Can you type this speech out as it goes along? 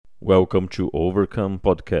Welcome to Overcome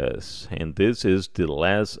Podcast, and this is the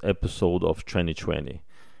last episode of 2020.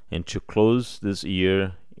 And to close this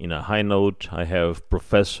year in a high note, I have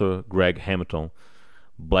Professor Greg Hamilton,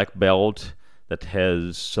 black belt, that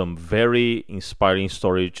has some very inspiring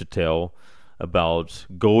story to tell about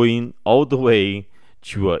going all the way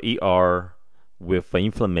to a ER with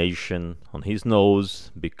inflammation on his nose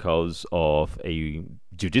because of a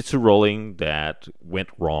jiu-jitsu rolling that went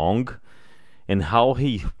wrong, and how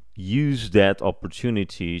he used that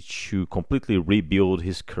opportunity to completely rebuild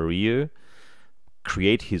his career,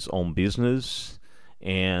 create his own business,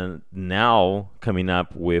 and now coming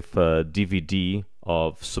up with a DVD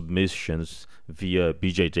of submissions via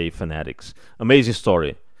BJJ Fanatics. Amazing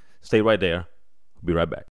story. Stay right there. Be right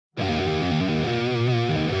back.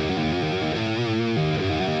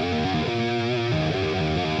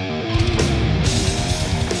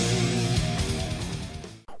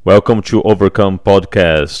 Welcome to Overcome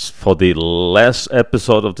Podcast. For the last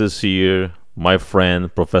episode of this year, my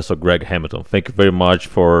friend, Professor Greg Hamilton. Thank you very much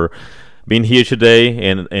for being here today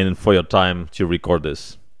and for your time to record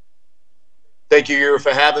this. Thank you, Yuri,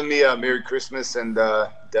 for having me. Merry Christmas, and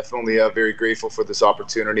definitely very grateful for this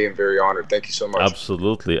opportunity and very honored. Thank you so much.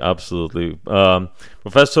 Absolutely.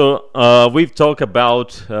 Professor, we've talked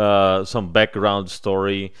about some background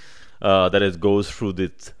story that it goes through the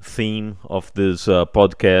theme of this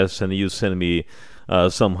podcast, and you send me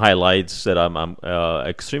some highlights that I'm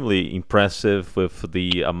extremely impressive with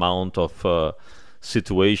the amount of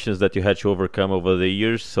situations that you had to overcome over the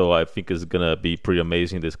years. So I think it's gonna be pretty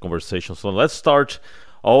amazing, this conversation. So let's start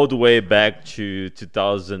all the way back to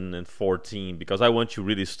 2014, because I want to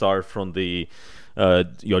really start from the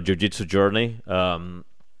your jiu-jitsu journey. And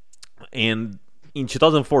in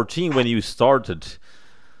 2014, when you started,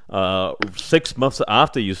 6 months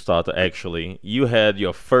after you started, actually, you had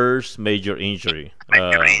your first major injury.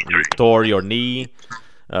 You tore your knee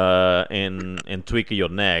and tweaked your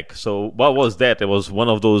neck. So what was that? It was one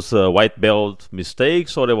of those white belt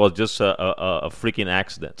mistakes, or it was just a freaking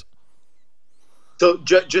accident? So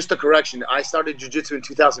just a correction. I started jiu-jitsu in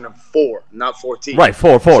 2004, not 14. Right,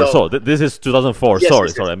 four. So this is 2004. Yes, sorry,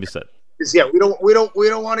 yes. I missed that. Yeah, we don't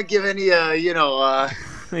want to give any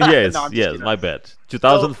Yes, No, I'm just yes, kidding. my bad.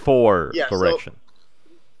 2004, yeah, correction.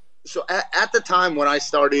 So at the time when I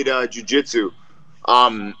started jiu-jitsu,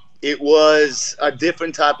 it was a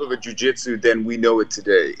different type of a jiu-jitsu than we know it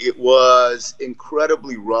today. It was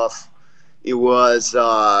incredibly rough. It was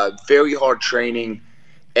very hard training.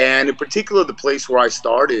 And in particular, the place where I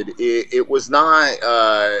started, it was not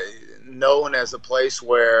known as a place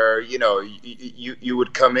where, you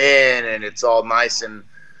would come in and it's all nice and,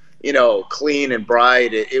 clean and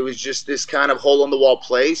bright. It was just this kind of hole-in-the-wall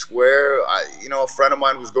place where, a friend of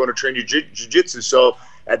mine was going to train jiu-jitsu. So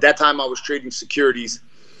at that time, I was trading securities.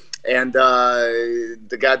 And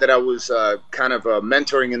the guy that I was kind of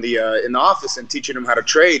mentoring in the office and teaching him how to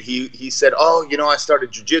trade, he said, I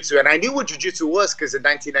started jiu-jitsu. And I knew what jiu-jitsu was because in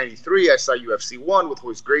 1993, I saw UFC 1 with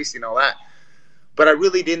Royce Gracie and all that. But I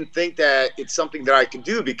really didn't think that it's something that I could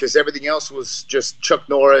do because everything else was just Chuck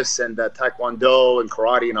Norris and Taekwondo and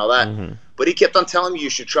karate and all that. Mm-hmm. But he kept on telling me, you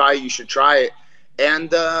should try it.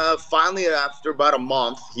 And finally, after about a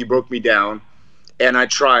month, he broke me down. And I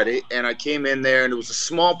tried it, and I came in there, and it was a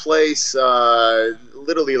small place,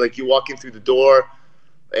 literally like you walk in through the door,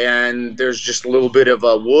 and there's just a little bit of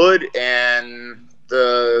wood, and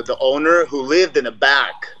the owner, who lived in the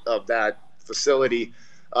back of that facility,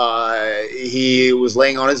 he was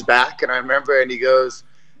laying on his back, and I remember, and he goes,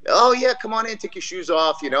 "Oh yeah, come on in, take your shoes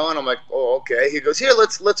off," and I'm like, "Oh, okay." He goes, "Here,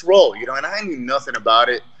 let's roll," and I knew nothing about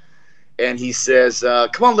it. And he says,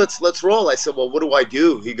 "Come on, let's roll." I said, "Well, what do I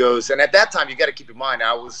do?" He goes, and at that time, you got to keep in mind,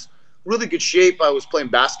 I was really good shape. I was playing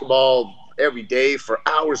basketball every day for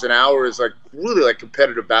hours and hours, like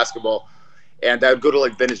competitive basketball. And I would go to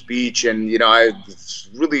like Venice Beach, and I was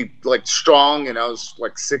really like strong, and I was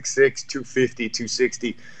like 6'6", 250,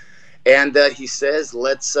 260. And he says,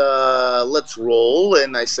 "Let's roll."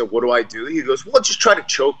 And I said, "What do I do?" He goes, "Well, just try to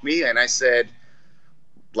choke me." And I said,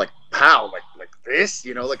 "Like how? Like this,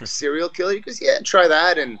 like a serial killer?" He goes, "Yeah, try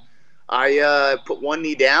that." And I put one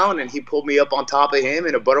knee down, and he pulled me up on top of him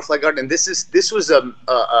in a butterfly garden. And this was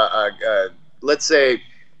let's say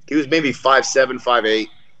he was maybe 5'7", 5'8",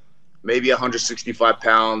 maybe 165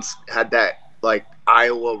 pounds. Had that like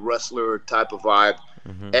Iowa wrestler type of vibe.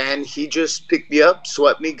 Mm-hmm. And he just picked me up,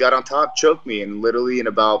 swept me, got on top, choked me, and literally in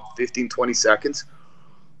about 15, 20 seconds,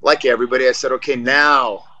 like everybody, I said, "Okay,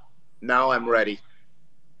 now I'm ready."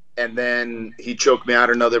 And then he choked me out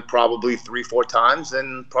another probably 3-4 times,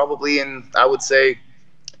 and probably in, I would say,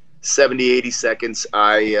 70, 80 seconds,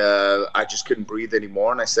 I just couldn't breathe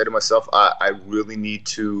anymore. And I said to myself, I really need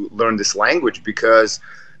to learn this language, because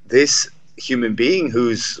this human being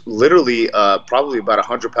who's literally probably about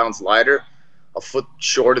 100 pounds lighter, a foot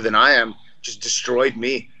shorter than I am, just destroyed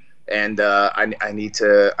me. And I need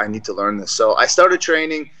to learn this. So I started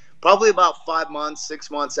training probably about 5 months,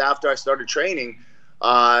 6 months after I started training.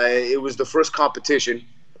 It was the first competition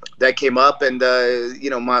that came up, and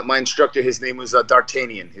my instructor, his name was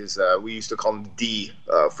D'Artagnan. We used to call him D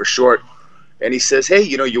for short. And he says, "Hey,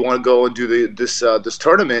 you want to go and do this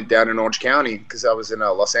tournament down in Orange County?" Because I was in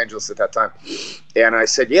Los Angeles at that time. And I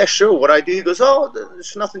said, "Yeah, sure. What I do?" He goes, "Oh,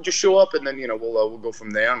 there's nothing. Just show up, and then we'll go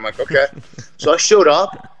from there." I'm like, "Okay." So I showed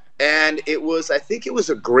up, and I think it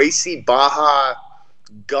was a Gracie Baja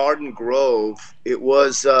Garden Grove. It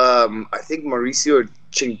was I think Mauricio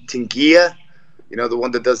Tinguia, the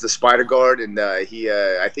one that does the Spider Guard, and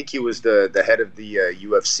I think he was the head of the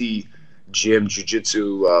UFC gym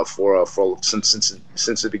jiu-jitsu for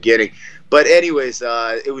since the beginning. But anyways,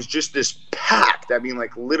 it was just this packed. I mean,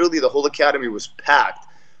 like literally the whole academy was packed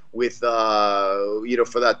with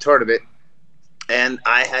for that tournament, and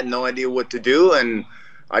I had no idea what to do, and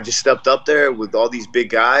I just stepped up there with all these big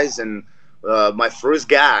guys, and my first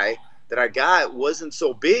guy that I got wasn't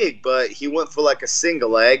so big, but he went for like a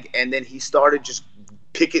single leg, and then he started just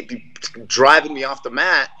driving me off the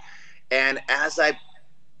mat, and as I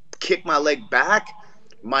kicked my leg back,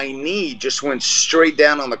 my knee just went straight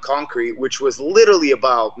down on the concrete, which was literally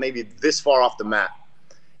about maybe this far off the mat.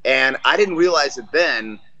 And I didn't realize it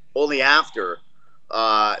then, only after,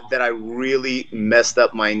 that I really messed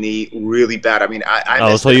up my knee really bad. I mean,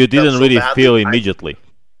 so you didn't really feel immediately?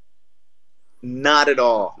 Not at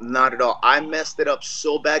all. Not at all. I messed it up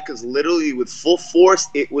so bad because literally with full force,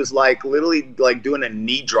 it was like literally like doing a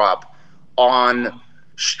knee drop on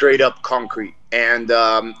straight up concrete. And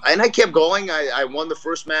I kept going. I won the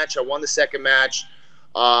first match. I won the second match.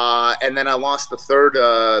 And then I lost the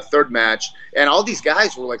third match. And all these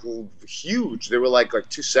guys were like huge. They were like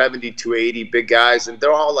 270, 280, big guys. And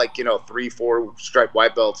they're all like, 3-4 stripe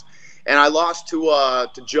white belts. And I lost to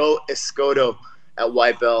Joe Escoto at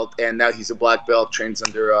white belt, and now he's a black belt, trains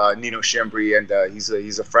under Nino Schembri, and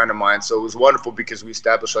he's a friend of mine. So it was wonderful because we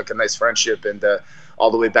established like a nice friendship, and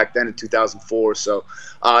all the way back then in 2004. So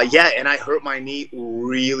and I hurt my knee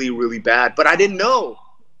really, really bad, but I didn't know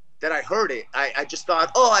that I hurt it. I just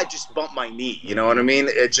thought, I just bumped my knee. You know what I mean?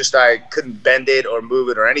 It just, I couldn't bend it or move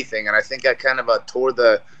it or anything, and I think I kind of tore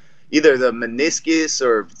either the meniscus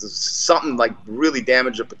or something, like really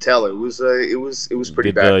damaged the patella. It was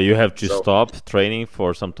pretty bad. You have to stop training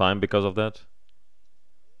for some time because of that?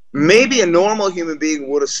 Maybe a normal human being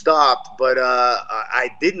would have stopped, but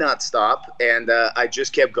I did not stop, and I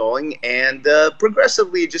just kept going, and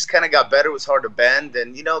progressively it just kind of got better. It was hard to bend,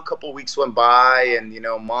 and a couple of weeks went by, and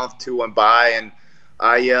a month, 2 went by, and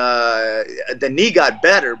the knee got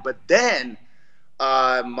better, but then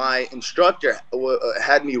my instructor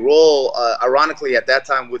had me roll, ironically at that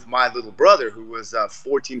time, with my little brother, who was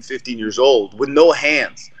 14, 15 years old, with no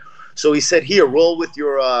hands. So he said, "Here, roll with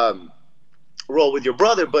your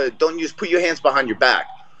brother, but put your hands behind your back."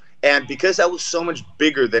 And because I was so much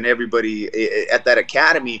bigger than everybody at that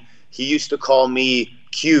academy, he used to call me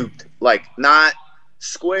cubed, like not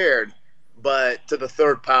squared, but to the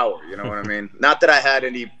third power. You know what I mean? Not that I had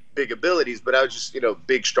any big abilities, but I was just,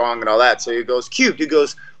 big, strong, and all that. So he goes, "Cubed." He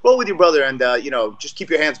goes, "Roll with your brother, and just keep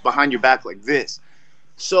your hands behind your back like this."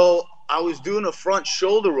 So I was doing a front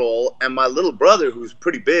shoulder roll, and my little brother, who's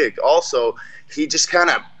pretty big, also, he just kind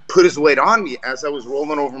of put his weight on me as I was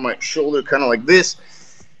rolling over my shoulder, kind of like this,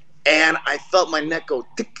 and I felt my neck go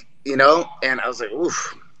tick, and I was like,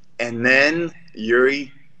 oof. And then,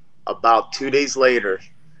 Yuri, about 2 days later,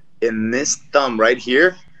 in this thumb right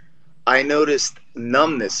here, I noticed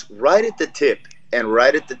numbness right at the tip, and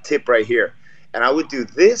right at the tip right here, and I would do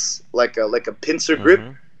this like a pincer grip,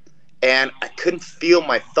 and I couldn't feel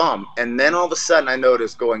my thumb, and then all of a sudden I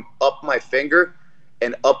noticed going up my finger,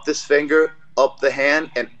 and up this finger, up the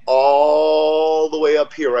hand, and all the way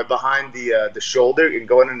up here, right behind the shoulder, and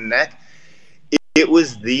going in the neck. It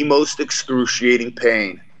was the most excruciating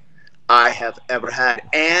pain I have ever had,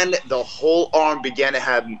 and the whole arm began to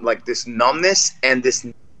have like this numbness and this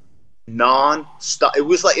non-stop. It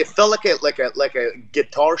was like, it felt like a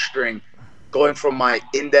guitar string going from my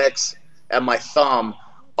index and my thumb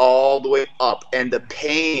all the way up, and the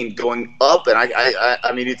pain going up, and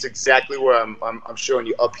I mean, it's exactly where I'm showing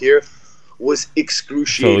you up here, was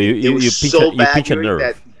excruciating. So it was so bad. You pinch a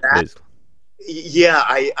nerve. Yeah,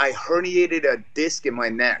 I herniated a disc in my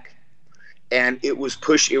neck, and it was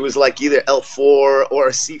like either L4 or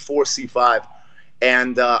a C4, C5,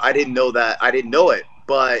 and I didn't know that. I didn't know it,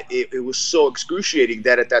 but it was so excruciating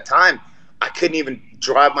that at that time I couldn't even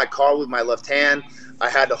drive my car with my left hand. I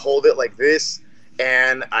had to hold it like this,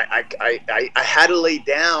 and I had to lay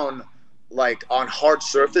down like on hard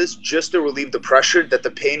surface just to relieve the pressure. That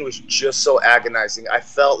the pain was just so agonizing. I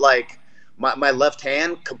felt like my left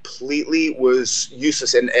hand completely was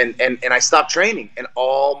useless, and I stopped training, and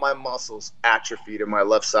all my muscles atrophied in my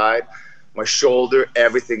left side, my shoulder,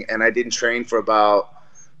 everything. And I didn't train for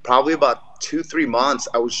probably about 2-3 months.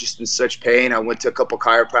 I was just in such pain. I went to a couple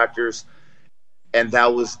chiropractors, and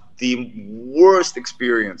that was the worst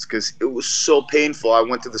experience because it was so painful. I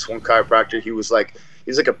went to this one chiropractor. He's like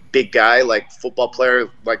a big guy, like football player,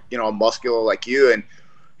 like, you know, muscular like you. And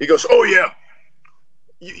he goes, "Oh yeah,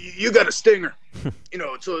 you got a stinger. You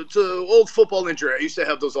know, it's an old football injury. I used to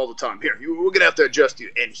have those all the time. Here, we're gonna have to adjust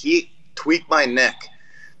you." And he tweaked my neck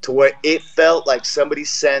to where it felt like somebody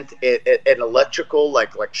sent an electrical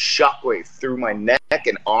like shockwave through my neck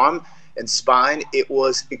and arm and spine. It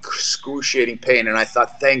was excruciating pain, and I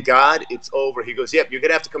thought, thank God it's over. He goes, "Yep, you're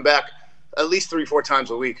gonna have to come back at least 3-4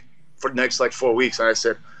 times a week for the next like 4 weeks." And I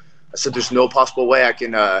said, "There's no possible way I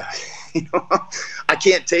can, you know, I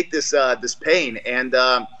can't take this pain." And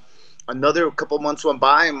another couple months went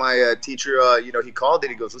by, and my teacher, you know, he called it.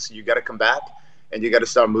 He goes, "Listen, you got to come back, and you got to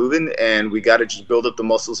start moving, and we got to just build up the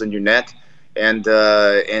muscles in your neck, and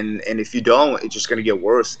if you don't, it's just gonna get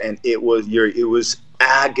worse." And it was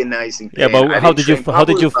agonizing pain. Yeah, but how did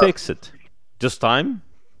you fix it? Just time?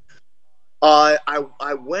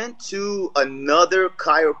 I went to another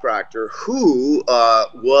chiropractor who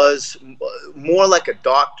was more like a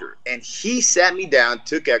doctor, and he sat me down,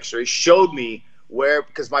 took X-rays, showed me where,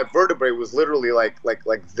 because my vertebrae was literally like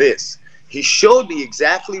this. He showed me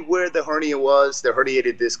exactly where the hernia was, the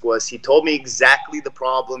herniated disc was. He told me exactly the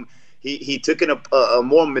problem. He took a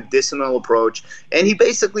more medicinal approach, and he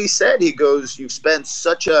basically said, he goes, "You've spent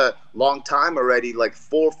such a long time already, like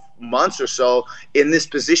 4 months or so, in this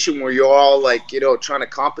position where you're all like, you know, trying to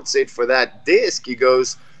compensate for that disc." He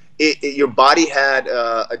goes, your body had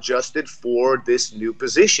adjusted for this new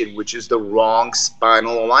position, which is the wrong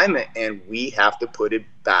spinal alignment, and we have to put it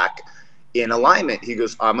back in alignment. He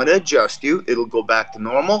goes, "I'm going to adjust you. It'll go back to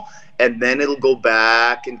normal, and then it'll go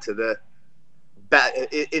back into the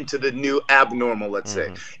new abnormal, let's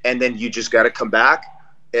say. And then you just got to come back,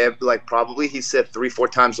 like probably," he said, 3-4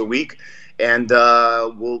 times a week, and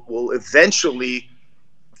we'll eventually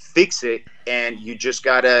fix it. And you just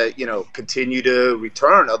got to, you know, continue to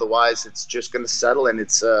return. Otherwise, it's just going to settle in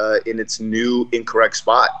its new incorrect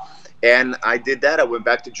spot." And I did that. I went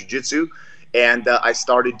back to jiu-jitsu, and I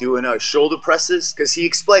started doing shoulder presses, because he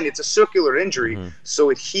explained it's a circular injury, so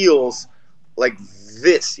it heals like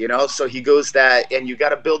this, you know. So he goes that, and you got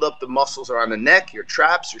to build up the muscles around the neck, your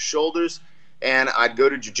traps, your shoulders. And I'd go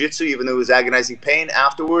to jiu-jitsu, even though it was agonizing pain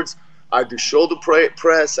afterwards. I do shoulder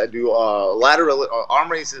press, I do lateral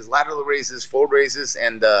arm raises, lateral raises, forward raises,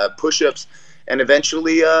 and push-ups. And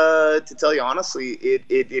eventually, to tell you honestly,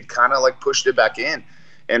 it kind of like pushed it back in,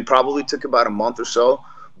 and probably took about a month or so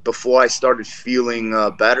before I started feeling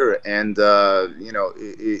better. And you know,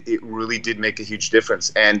 it really did make a huge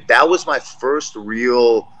difference. And that was my first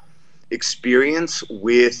real experience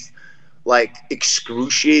with like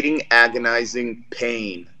excruciating, agonizing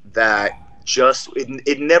pain that just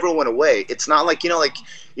it never went away. It's not like,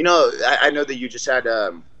 I know that you just had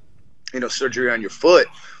surgery on your foot,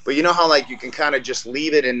 but you know how like you can kind of just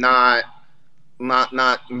leave it and not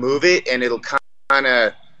move it, and it'll kind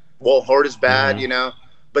of won't hurt as bad,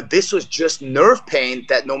 But this was just nerve pain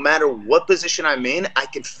that no matter what position I'm in, I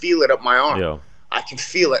can feel it up my arm. Yeah. I can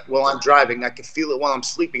feel it while I'm driving. I can feel it while I'm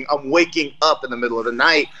sleeping. I'm waking up in the middle of the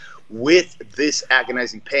night with this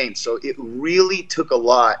agonizing pain. So it really took a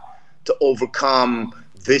lot to overcome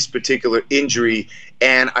this particular injury.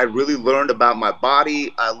 And I really learned about my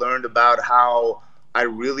body. I learned about how I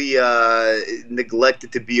really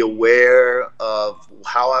neglected to be aware of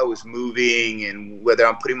how I was moving and whether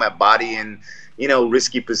I'm putting my body in,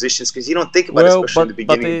 risky positions, because you don't think about it, especially in the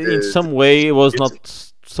beginning. But in some way, it was not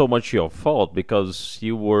so much your fault, because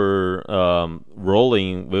you were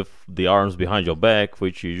rolling with the arms behind your back,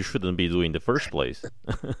 which you shouldn't be doing in the first place.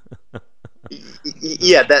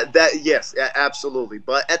 Yeah, yes, absolutely.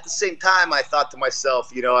 But at the same time, I thought to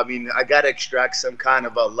myself, I got to extract some kind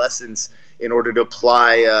of lessons in order to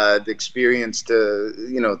apply the experience to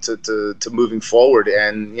moving forward.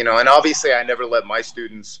 And and obviously, I never let my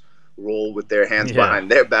students roll with their hands behind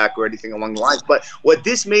their back or anything along the lines. But what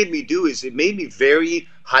this made me do is it made me very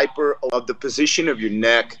hyper of the position of your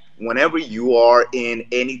neck whenever you are in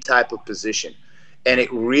any type of position. and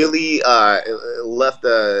it really left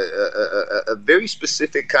a very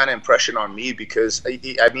specific kind of impression on me, because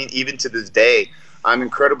I mean, even to this day, I'm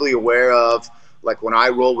incredibly aware of, like, when I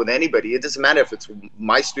roll with anybody, it doesn't matter if it's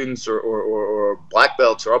my students or black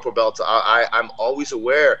belts or upper belts, I'm always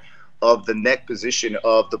aware of the neck position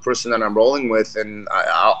of the person that I'm rolling with, and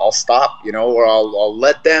I'll stop, or I'll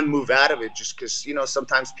let them move out of it, just because,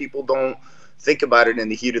 sometimes people don't think about it in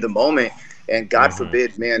the heat of the moment. And God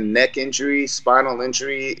forbid, man, neck injury, spinal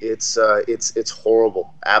injury, it's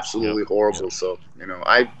horrible, absolutely horrible. So,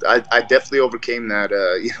 I definitely overcame that,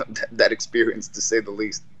 that experience, to say the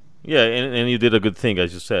least. Yeah, and you did a good thing,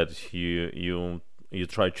 as you said. You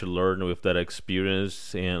tried to learn with that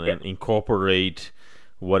experience and incorporate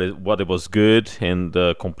what it was good, and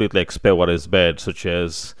completely expel what is bad, such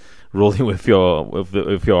as rolling with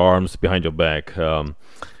your arms behind your back.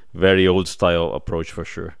 Very old style approach for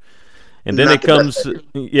sure. And then it comes,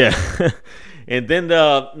 yeah. And then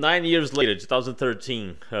 9 years later,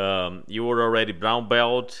 2013, you were already brown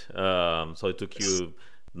belt. So it took you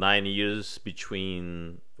 9 years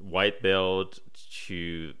between white belt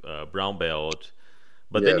to brown belt.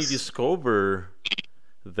 But then you discover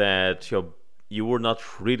that you were not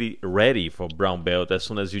really ready for brown belt as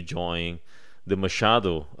soon as you joined the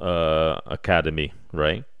Machado Academy,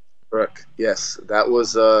 right? Correct. Yes, that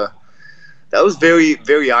was very,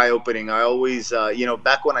 very eye opening. I always,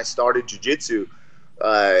 back when I started jiu-jitsu,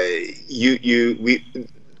 the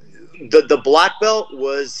black belt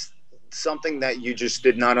was something that you just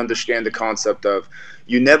did not understand the concept of.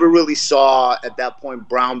 You never really saw at that point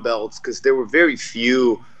brown belts, because there were very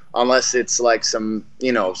few, unless it's like some,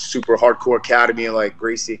 super hardcore academy like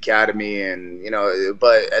Gracie Academy, and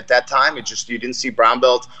but at that time you didn't see brown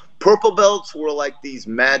belts. Purple belts were like these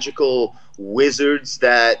magical wizards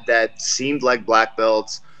that seemed like black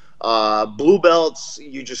belts. Blue belts,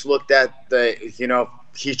 you just looked at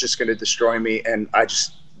he's just going to destroy me, and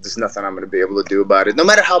there's nothing I'm going to be able to do about it. No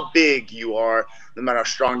matter how big you are, no matter how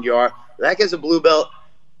strong you are, that guy's a blue belt,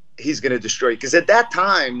 he's going to destroy you. Because at that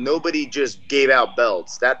time, nobody just gave out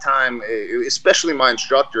belts. That time, especially my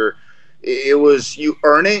instructor, it was you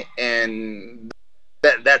earn it, and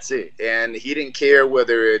that's it. And he didn't care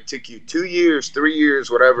whether it took you 2 years, 3 years,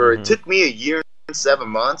 whatever. It took me 1 year and 7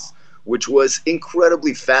 months, which was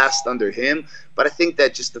incredibly fast under him. But I think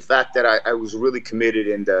that just the fact that I was really committed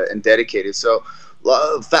and dedicated. So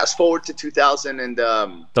fast forward to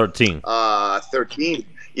 2013. 13.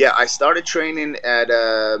 Yeah, I started training at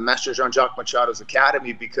Master Jean-Jacques Machado's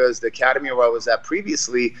academy, because the academy where I was at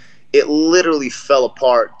previously, it literally fell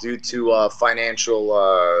apart due to financial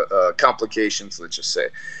complications, let's just say.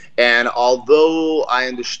 And although I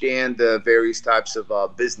understand the various types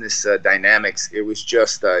of business dynamics, it was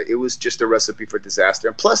just a recipe for disaster.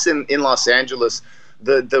 And plus, in Los Angeles,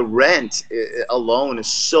 the rent alone is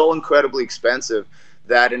so incredibly expensive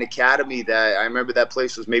that an academy, that I remember that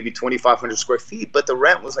place was maybe 2,500 square feet, but the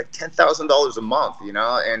rent was like $10,000 a month,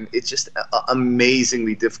 and it's just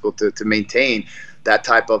amazingly difficult to maintain that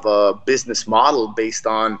type of a business model based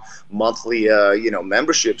on monthly,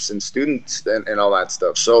 memberships and students and all that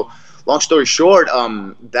stuff. So long story short,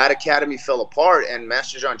 that academy fell apart, and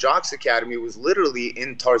Master Jean-Jacques Academy was literally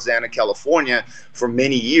in Tarzana, California for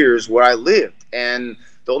many years, where I lived. And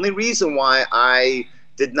the only reason why I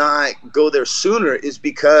did not go there sooner is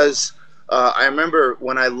because I remember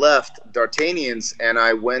when I left D'Artagnan's, and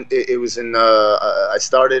I went, it was in, I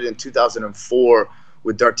started in 2004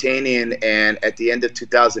 with D'Artagnan, and at the end of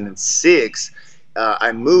 2006,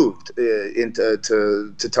 I moved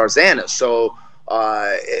to Tarzana. So,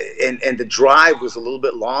 and the drive was a little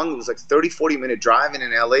bit long. It was like 30-40 minute drive, and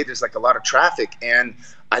in LA there's like a lot of traffic, and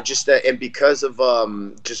I just and because of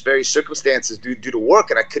just various circumstances due to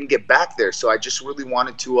work, and I couldn't get back there, so I just really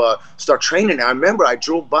wanted to start training. And I remember I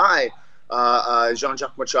drove by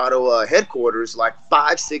Jean-Jacques Machado headquarters like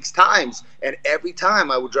 5-6 times, and every time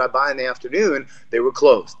I would drive by in the afternoon, they were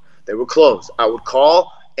closed. I would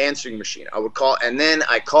call, answering machine. I would call, and then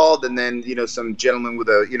I called, and then some gentleman with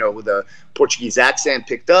a Portuguese accent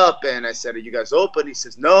picked up, and I said, "Are you guys open?" He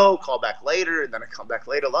says, "No, call back later." And then I call back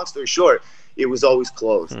later. Long story short, it was always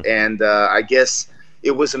closed, and I guess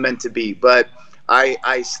it wasn't meant to be. But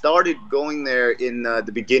I started going there in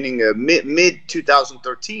the beginning of mid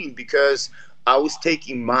 2013 because I was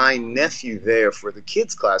taking my nephew there for the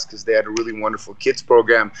kids class, because they had a really wonderful kids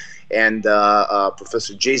program, and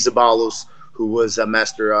Professor Jay Zabalos, who was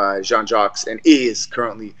Master Jean-Jacques and is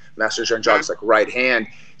currently Master Jean-Jacques' like right hand,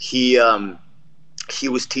 he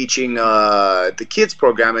was teaching the kids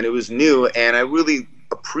program, and it was new, and I really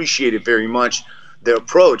appreciated very much their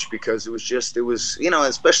approach, because it was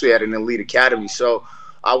especially at an elite academy. So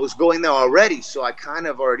I was going there already, so I kind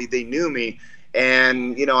of already, they knew me.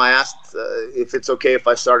 And, I asked if it's okay if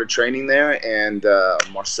I started training there. And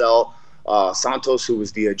Marcel Santos, who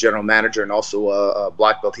was the general manager and also a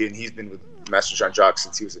black belt, and he's been with Master Jean-Jacques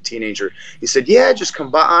since he was a teenager. He said, yeah, just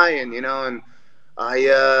come by. And, and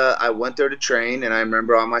I went there to train. And I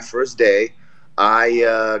remember on my first day,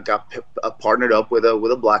 I got partnered up with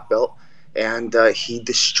a black belt. And he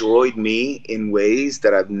destroyed me in ways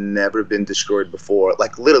that I've never been destroyed before.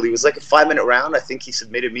 Like, literally, it was like a 5-minute round. I think he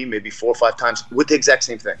submitted me maybe 4 or 5 times with the exact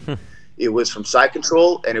same thing. It was from side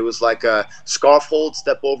control, and it was like a scarf hold,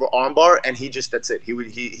 step over, armbar, and that's it.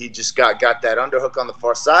 He just got that underhook on the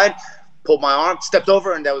far side, pulled my arm, stepped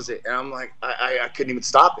over, and that was it. And I'm like, I couldn't even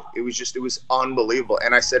stop it. It was unbelievable.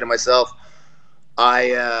 And I said to myself,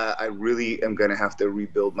 I really am gonna have to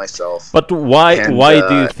rebuild myself. But why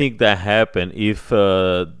do you think that happened? If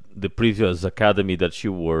the previous academy that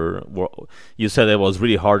you said it was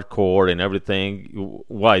really hardcore and everything,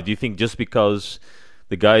 why do you think? Just because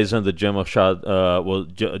the guys under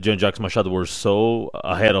Jean-Jacques Machado were so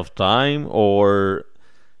ahead of time, or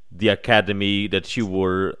the academy that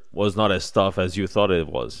was not as tough as you thought it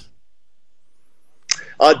was?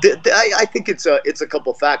 I think it's a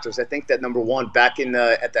couple factors. I think that number one, back in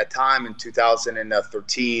at that time in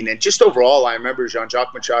 2013, and just overall, I remember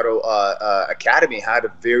Jean-Jacques Machado Academy had a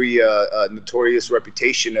very notorious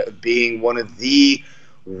reputation of being one of the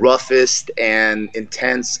roughest and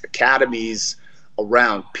intense academies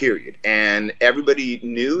around, period. And everybody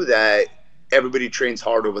knew that everybody trains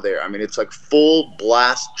hard over there. I mean, it's like full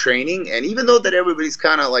blast training, and even though that everybody's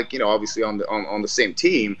kind of like, obviously on the same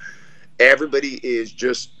team, everybody is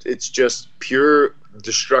it's just pure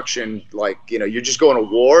destruction. Like, you're just going to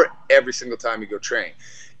war every single time you go train.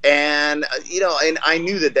 And, and I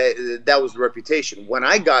knew that was the reputation. When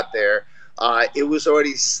I got there, it was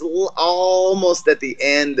already almost at the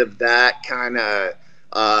end of that kind of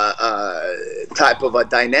type of a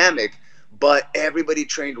dynamic, but everybody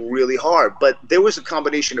trained really hard. But there was a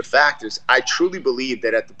combination of factors. I truly believe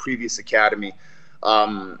that at the previous academy,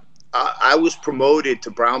 I was promoted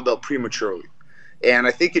to brown belt prematurely. And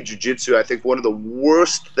I think in jiu-jitsu, I think one of the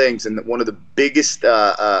worst things and one of the biggest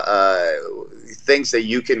things that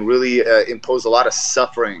you can really impose a lot of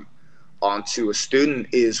suffering onto a student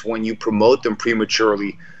is when you promote them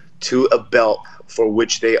prematurely to a belt for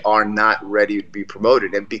which they are not ready to be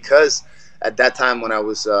promoted. And because at that time when I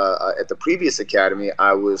was at the previous academy,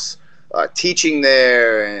 I was teaching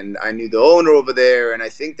there, and I knew the owner over there, and I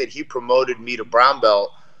think that he promoted me to brown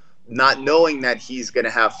belt not knowing that he's going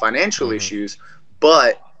to have financial issues,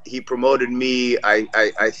 but he promoted me,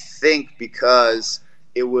 I think, because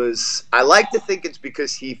I like to think it's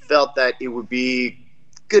because he felt that it would be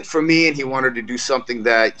good for me and he wanted to do something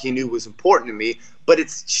that he knew was important to me, but it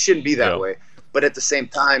shouldn't be that way. But at the same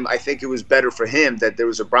time, I think it was better for him that there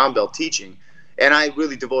was a brown belt teaching. And I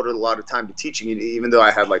really devoted a lot of time to teaching, even though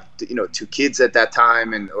I had 2 kids at that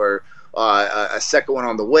time, or a second one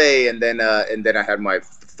on the way, and then I had my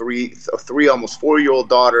three almost 4-year-old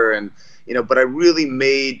daughter, and but I really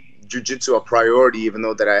made jiu-jitsu a priority, even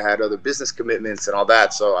though that I had other business commitments and all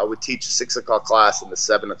that. So I would teach a 6 o'clock class and the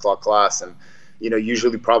 7 o'clock class, and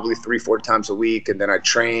usually probably 3-4 times a week, and then I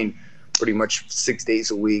train pretty much 6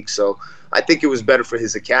 days a week. So I think it was better for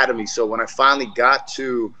his academy. So when I finally got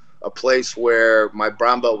to a place where my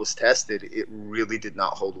brown belt was tested, it really did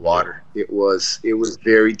not hold water. It was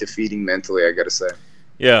very defeating mentally, I gotta say.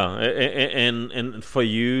 Yeah, and for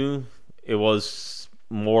you, it was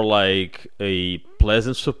more like a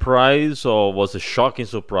pleasant surprise, or was a shocking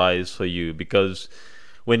surprise for you? Because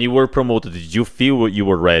when you were promoted, did you feel you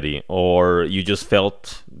were ready, or you just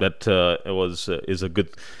felt that is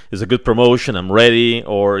a good promotion, I'm ready,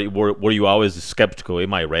 or were you always skeptical?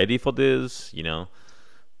 Am I ready for this?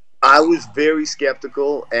 I was very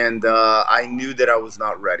skeptical, and I knew that I was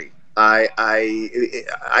not ready. I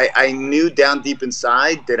knew down deep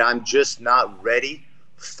inside that I'm just not ready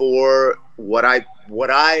for what I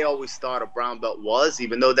always thought a brown belt was,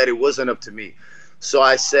 even though that it wasn't up to me. So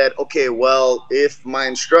I said, okay, well, if my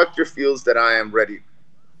instructor feels that I am ready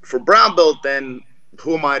for brown belt, then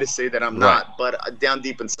who am I to say that I'm not? But down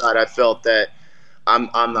deep inside, I felt that I'm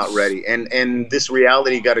not ready, and this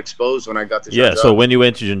reality got exposed when I got to Jean-Jacques. So when you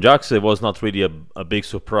went to Jean-Jacques, it was not really a big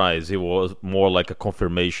surprise. It was more like a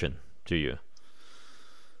confirmation to you.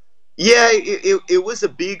 Yeah, it was a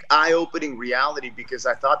big eye-opening reality, because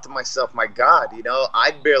I thought to myself, my God,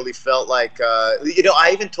 I barely felt like,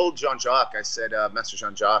 I even told Jean-Jacques, I said, Master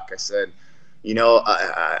Jean-Jacques, I said,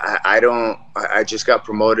 I just got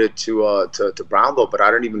promoted to brown belt, but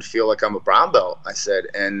I don't even feel like I'm a brown belt. I said,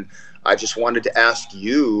 and I just wanted to ask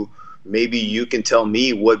you maybe you can tell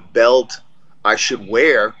me what belt I should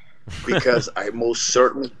wear, because I most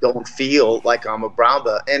certainly don't feel like I'm a brown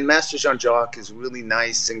belt. And Master Jean-Jacques is really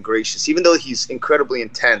nice and gracious, even though he's incredibly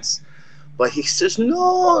intense. But he says,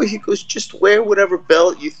 no, he goes, just wear whatever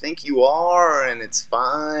belt you think you are, and it's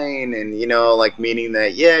fine. And, like, meaning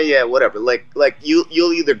that, yeah, whatever. Like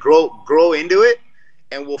you'll either grow into it,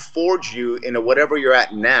 and will forge you into whatever you're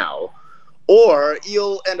at now, or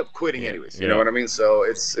you'll end up quitting anyways. You know what I mean? So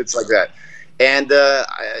it's like that. And,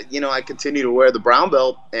 I continued to wear the brown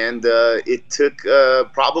belt, and it took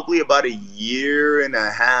probably about a year and a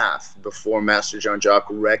half before Master Jean-Jacques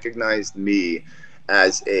recognized me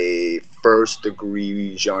as a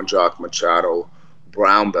first-degree Jean-Jacques Machado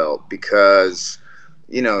brown belt, because,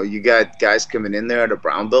 you got guys coming in there at a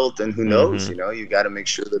brown belt, and who knows, you got to make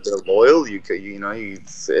sure that they're loyal.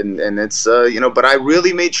 And it's, but I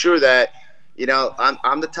really made sure that,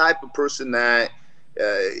 I'm the type of person that,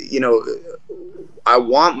 I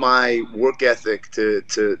want my work ethic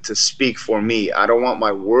to speak for me. I don't want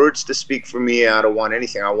my words to speak for me. I don't want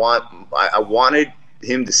anything. I wanted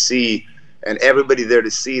him to see, and everybody there to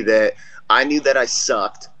see, that I knew that I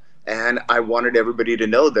sucked, and I wanted everybody to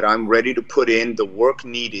know that I'm ready to put in the work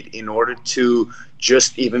needed in order to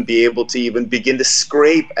just even be able to even begin to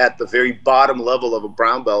scrape at the very bottom level of a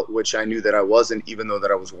brown belt, which I knew that I wasn't, even though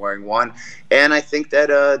that I was wearing one. And I think that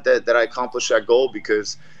that I accomplished that goal,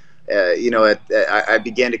 because I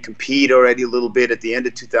began to compete already a little bit at the end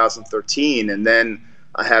of 2013, and then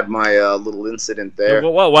I had my little incident there.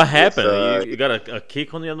 What happened? With, you got a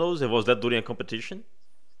kick on your nose? Was that during a competition?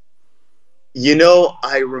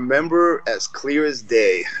 I remember as clear as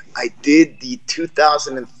day. I did the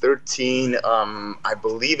 2013, I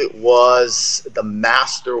believe it was the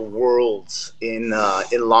Master Worlds in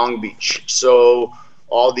Long Beach. So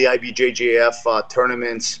all the IBJJF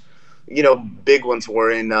tournaments, big ones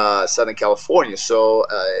were in Southern California. So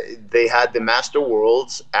they had the Master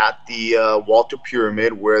Worlds at the Walter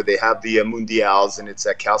Pyramid, where they have the Mundials, and it's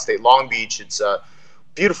at Cal State Long Beach. It's a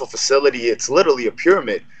beautiful facility. It's literally a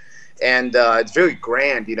pyramid. And it's very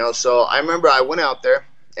grand, So I remember I went out there,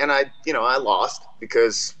 and I lost,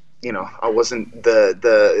 because, I wasn't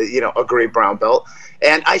the a great brown belt,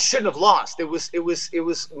 and I shouldn't have lost.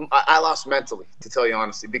 I lost mentally, to tell you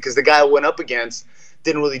honestly, because the guy I went up against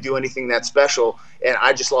didn't really do anything that special, and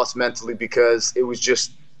I just lost mentally, because it was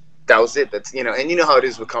just, that was it. That's, and you know how it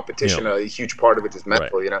is with competition. A huge part of it is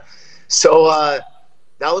mental, right. So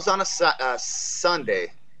that was on a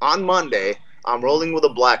Sunday. On Monday, I'm rolling with a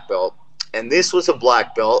black belt, and this was a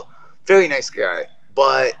black belt, very nice guy,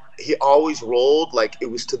 but he always rolled like it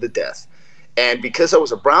was to the death. And because I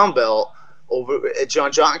was a brown belt, over at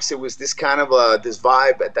Jean-Jacques, it was this kind of this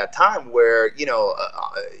vibe at that time where,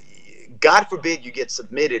 God forbid you get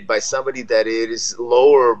submitted by somebody that is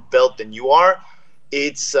lower belt than you are,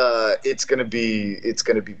 it's gonna be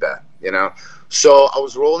bad, So I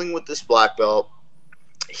was rolling with this black belt.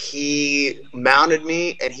 He mounted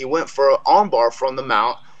me, and he went for an armbar from the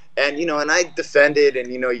mount, and and I defended, and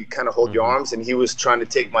you kind of hold your arms, and he was trying to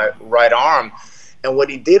take my right arm, and what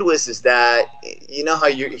he did was that how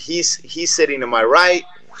he's sitting to my right,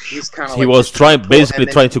 he's kind of he was trying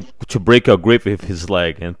to break your grip with his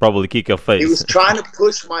leg and probably kick your face. He was trying to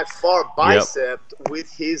push my far bicep with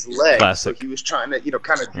his leg. Classic. So he was trying to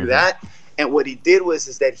kind of do that, and what he did was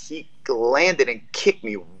that he landed and kicked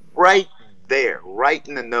me right there, right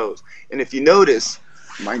in the nose. And if you notice,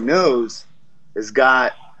 my nose has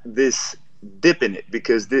got this dip in it,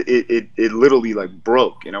 because it literally like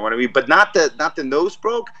broke, you know what I mean? But not the nose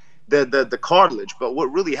broke, the cartilage. But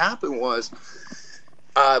what really happened was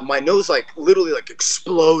my nose like literally like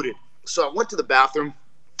exploded. So I went to the bathroom,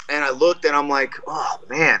 and I looked, and I'm like, oh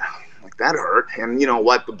man, like that hurt, and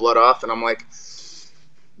wiped the blood off, and I'm like,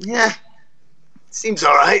 yeah, seems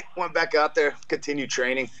all right. Went back out there, continued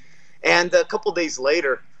training. And a couple days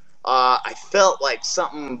later, I felt like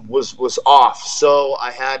something was off. So I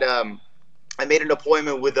had I made an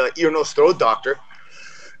appointment with an ear, nose, throat doctor,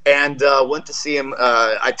 and went to see him.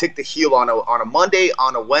 I took the heel on a Monday.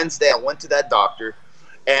 On a Wednesday, I went to that doctor,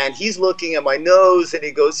 and he's looking at my nose, and he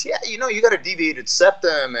goes, "Yeah, you got a deviated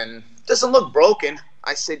septum, and it doesn't look broken."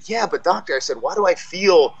 I said, "Yeah, but doctor," I said, "why do I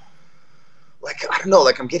feel like, I don't know,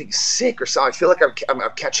 like I'm getting sick or something? I feel like I'm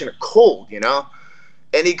catching a cold,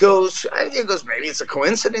 And he goes, maybe it's a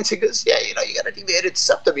coincidence. He goes, yeah, you got a deviated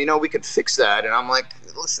septum. We could fix that. And I'm like,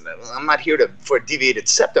 listen, I'm not here for a deviated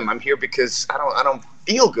septum. I'm here because I don't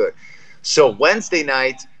feel good. So Wednesday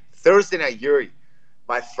night, Thursday night, Yuri,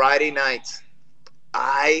 by Friday night,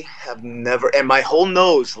 I have never, and my whole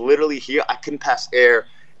nose, literally here, I couldn't pass air.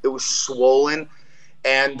 It was swollen.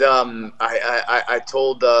 And I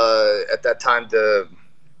told at that time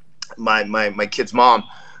my kid's mom,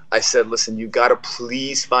 I said, listen, you got to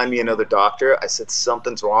please find me another doctor. I said,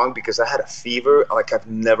 something's wrong, because I had a fever like I've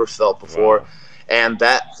never felt before. Wow. And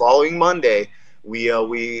that following Monday,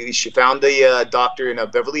 she found a doctor in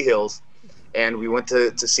Beverly Hills, and we went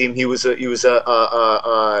to see him. He was a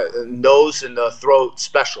nose and a throat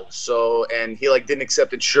specialist. So, and he like didn't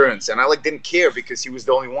accept insurance, and I like didn't care because he was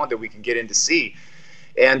the only one that we could get in to see.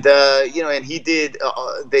 And and he did.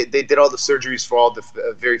 They did all the surgeries for all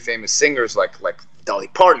the very famous singers like Dolly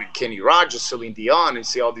Parton, Kenny Rogers, Celine Dion, and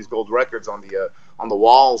see all these gold records on the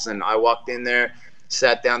walls. And I walked in there,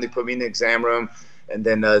 sat down. They put me in the exam room, and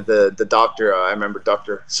then the doctor. I remember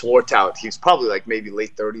Dr. Swartout. He's probably like maybe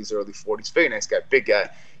late 30s, early 40s. Very nice guy, big guy.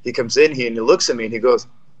 He comes in here and he looks at me and he goes,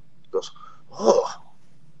 oh,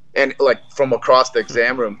 and like from across the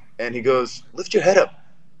exam room, and he goes, lift your head up.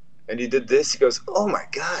 And he did this. He goes, oh, my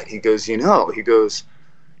God. He goes, you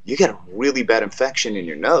got a really bad infection in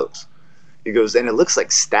your nose. He goes, and it looks like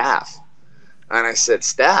staph. And I said,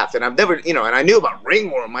 staph? And I've never, and I knew about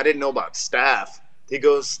ringworm. I didn't know about staph. He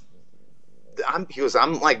goes, I'm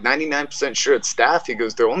like 99% sure it's staph. He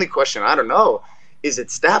goes, the only question I don't know, is it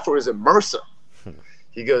staph or is it MRSA?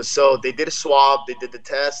 He goes, so they did a swab, they did the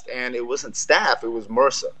test, and it wasn't staph, it was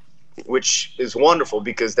MRSA. Which is wonderful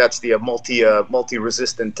because that's the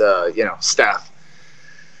multi-resistant staph.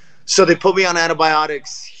 So they put me on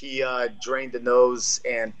antibiotics. He drained the nose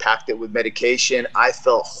and packed it with medication. I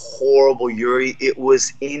felt horrible, Yuri. It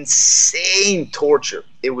was insane torture.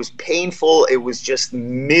 It was painful. It was just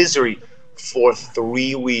misery. For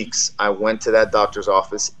 3 weeks, I went to that doctor's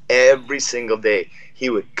office every single day. He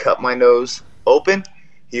would cut my nose open.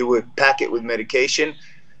 He would pack it with medication.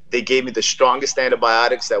 They gave me the strongest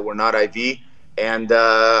antibiotics that were not IV, and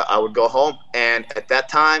I would go home. And at that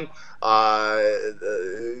time,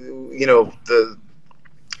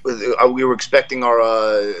 we were expecting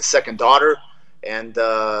our second daughter, and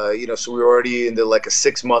so we were already into like a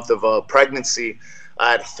 6-month of pregnancy.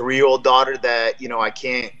 I had a 3-year-old daughter that I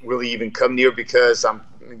can't really even come near because I'm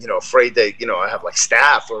afraid that I have like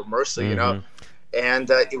staph or MRSA, And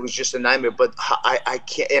it was just a nightmare. But I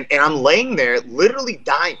can't, and I'm laying there literally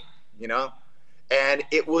dying, and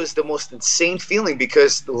it was the most insane feeling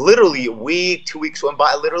because literally a week, 2 weeks went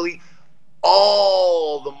by, literally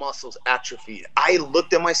all the muscles atrophied. I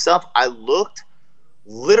looked at myself. I looked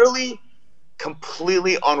literally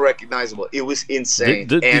completely unrecognizable. It was insane.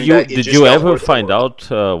 Did you ever find out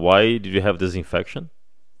why did you have this infection?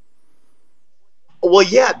 Well,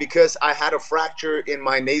 yeah, because I had a fracture in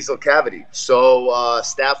my nasal cavity. So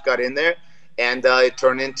staph got in there, and it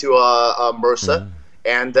turned into a MRSA,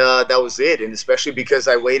 and that was it. And especially because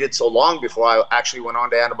I waited so long before I actually went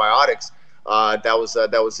on to antibiotics, that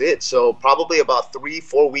was it. So probably about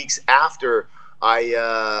 3-4 weeks after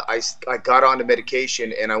I got onto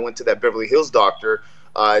medication and I went to that Beverly Hills doctor,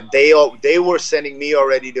 they were sending me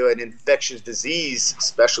already to an infectious disease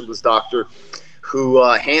specialist doctor who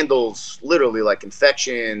handles literally like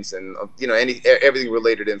infections and everything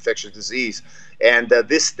related to infectious disease. And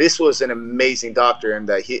this was an amazing doctor, and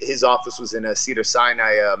his office was in a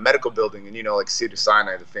Cedars-Sinai medical building, and like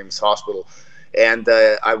Cedars-Sinai, the famous hospital. And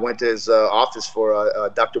I went to his office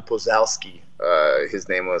for Dr. Pozalski, his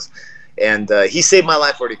name was, and he saved my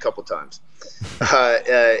life already a couple times.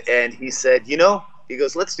 And he said, he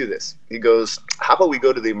goes, let's do this. He goes, how about we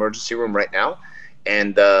go to the emergency room right now?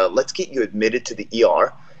 And let's get you admitted to the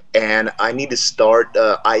ER, and I need to start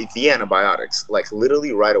IV antibiotics, like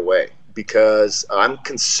literally right away, because I'm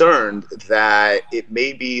concerned that it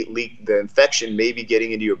may be the infection may be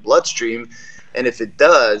getting into your bloodstream, and if it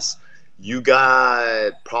does, you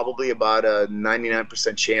got probably about a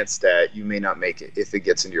 99% chance that you may not make it if it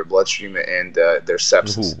gets into your bloodstream and there's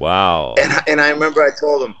sepsis. Ooh, wow. And I remember I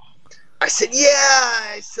told him, I said,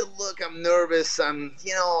 I said, look, I'm nervous. I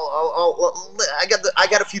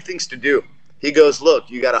got a few things to do. He goes,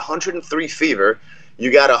 look, you got 103 fever,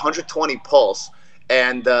 you got 120 pulse,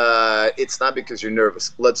 and it's not because you're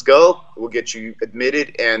nervous. Let's go. We'll get you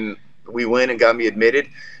admitted. And we went and got me admitted.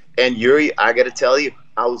 And Yuri, I got to tell you,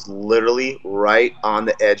 I was literally right on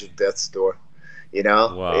the edge of death's door,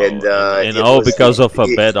 Wow. And all because of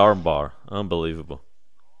a bad armbar. Unbelievable.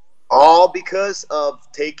 All because of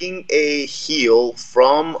taking a heel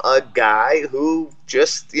from a guy who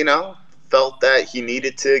just, felt that he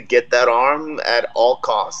needed to get that arm at all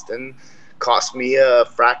cost, and cost me a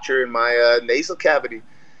fracture in my nasal cavity.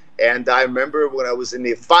 And I remember when I was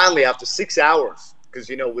finally after 6 hours, because,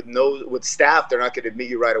 with staff, they're not going to admit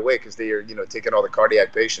you right away because they are, taking all the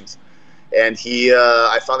cardiac patients. And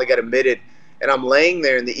I finally got admitted. And I'm laying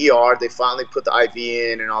there in the ER. They finally put the IV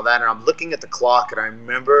in and all that. And I'm looking at the clock, and I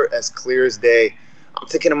remember as clear as day, I'm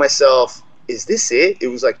thinking to myself, is this it? It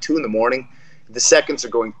was like 2 in the morning. The seconds are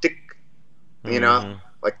going tick,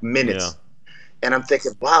 like minutes. Yeah. And I'm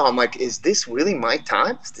thinking, wow, I'm like, is this really my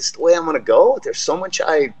time? Is this the way I'm going to go? There's so much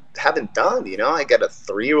I haven't done. I got a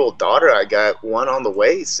 3-year-old daughter. I got one on the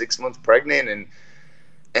way, 6 months pregnant.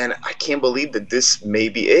 And I can't believe that this may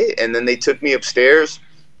be it. And then they took me upstairs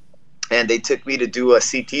and they took me to do a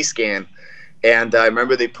CT scan. And I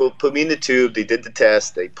remember they put me in the tube. They did the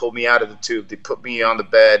test. They pulled me out of the tube. They put me on the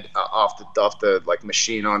bed off the like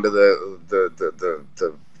machine onto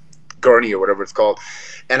the gurney or whatever it's called.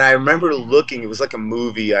 And I remember looking. It was like a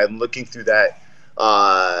movie. I'm looking through that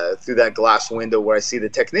glass window where I see the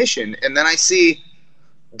technician, and then I see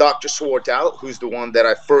Dr. Swartout, who's the one that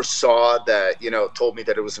I first saw that told me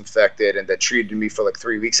that it was infected and that treated me for like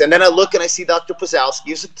 3 weeks. And then I look and I see Dr. Pozalski.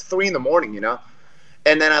 It was at 3 in the morning,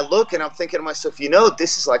 And then I look and I'm thinking to myself,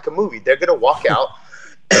 this is like a movie. They're gonna walk out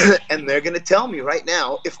and they're gonna tell me right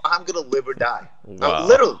now if I'm gonna live or die. Wow.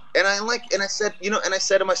 Literally. And I said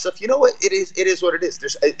to myself, you know what? It is what it is.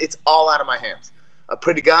 It's all out of my hands. I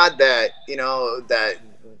pray to God that that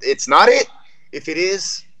it's not it. If it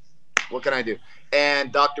is, what can I do?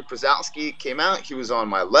 And Dr. Pozalski came out. He was on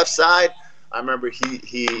my left side. I remember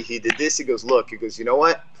he did this. He goes, look. He goes, you know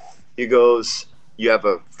what? He goes, you have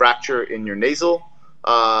a fracture in your nasal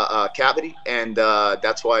cavity, and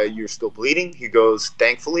that's why you're still bleeding. He goes,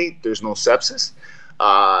 thankfully, there's no sepsis.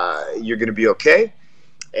 You're going to be okay.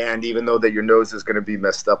 And even though that your nose is going to be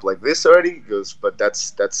messed up like this already, he goes, but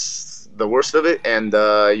that's the worst of it, and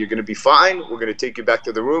you're going to be fine. We're going to take you back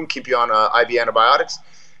to the room, keep you on IV antibiotics.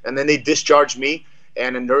 And then they discharged me,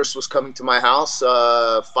 and a nurse was coming to my house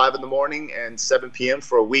 5 in the morning and 7 p.m.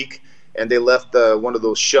 for a week, and they left one of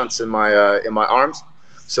those shunts in my arms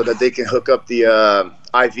so that they can hook up the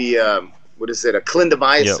IV, a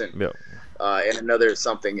clindamycin. Yep. And another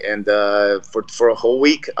something, and for a whole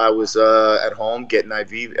week I was at home getting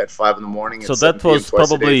IV at 5 in the morning. So that was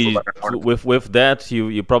probably with that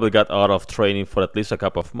you probably got out of training for at least a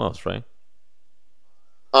couple of months, right?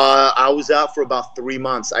 I was out for about 3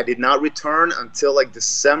 months. I did not return until like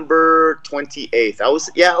December 28th. I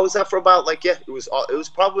was out for about it was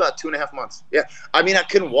probably about 2.5 months. Yeah, I mean I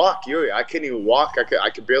couldn't walk, Yuri. I couldn't even walk. I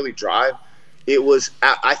could barely drive. It was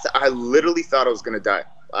I literally thought I was gonna die.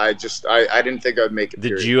 I didn't think I'd make it.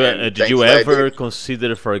 Did you ever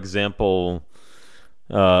consider, for example,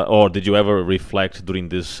 or did you ever reflect during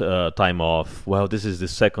this time off? Well, this is the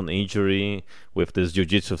second injury with this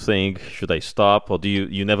jiu-jitsu thing. Should I stop, or do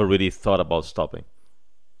you never really thought about stopping?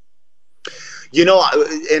 And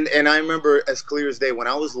I remember as clear as day when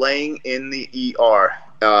I was laying in the ER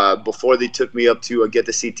before they took me up to get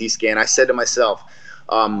the CT scan. I said to myself,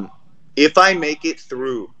 if I make it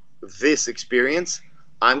through this experience,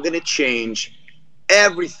 I'm going to change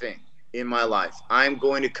everything in my life. I'm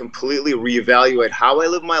going to completely reevaluate how I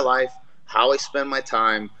live my life, how I spend my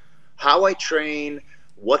time, how I train,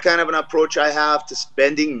 what kind of an approach I have to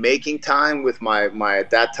making time with my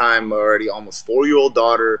at that time already almost 4-year-old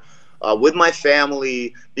daughter, with my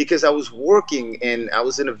family, because I was working and I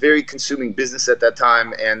was in a very consuming business at that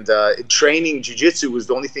time, and training jiu-jitsu was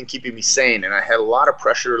the only thing keeping me sane, and I had a lot of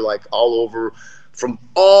pressure from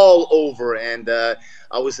all over, and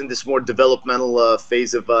I was in this more developmental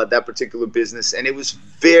phase of that particular business, and it was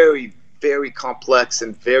very, very complex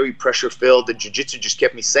and very pressure-filled. The jiu-jitsu just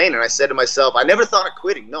kept me sane, and I said to myself, I never thought of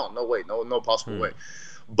quitting. No way, no possible way.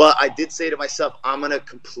 But I did say to myself, I'm going to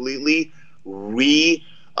completely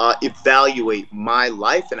evaluate my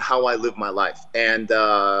life and how I live my life, and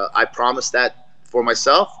I promised that for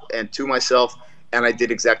myself and to myself, and I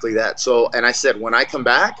did exactly that. So, and I said, when I come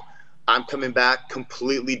back, I'm coming back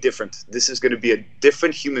completely different. This is going to be a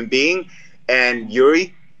different human being. And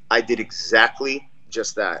Yuri, I did exactly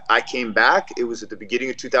just that. I came back. It was at the beginning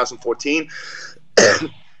of 2014.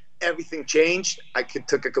 Everything changed. I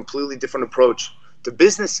took a completely different approach to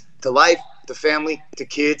business, to life, to family, to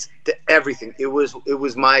kids, to everything. It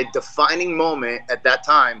was my defining moment at that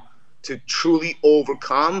time to truly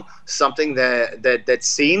overcome something that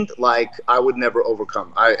seemed like I would never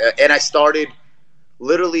overcome. I started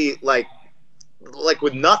literally like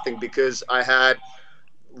with nothing, because I had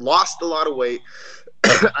lost a lot of weight.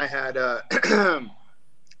 I had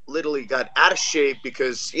literally got out of shape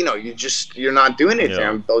because you're not doing anything.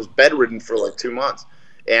 Yeah. I was bedridden for like 2 months,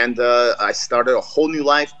 and I started a whole new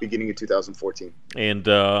life beginning of 2014.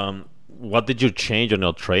 And what did you change on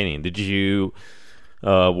your training? Did you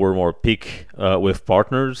were more pick with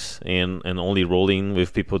partners and only rolling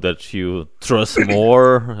with people that you trust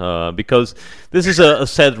more, because this is a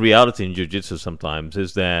sad reality in jiu-jitsu sometimes,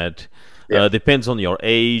 is that depends on your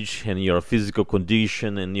age and your physical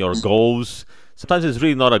condition and your goals. Sometimes it's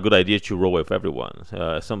really not a good idea to roll with everyone.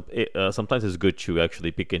 Sometimes it's good to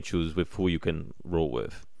actually pick and choose with who you can roll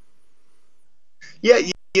with. Yeah,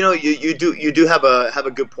 you do have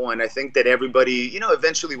a good point. I think that everybody,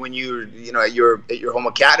 eventually when at your home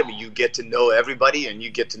academy, you get to know everybody, and you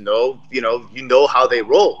get to know, how they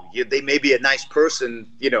roll. They may be a nice person,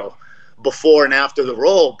 before and after the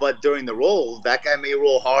roll, but during the roll, that guy may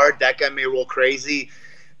roll hard, that guy may roll crazy,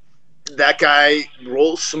 that guy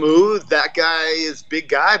rolls smooth, that guy is big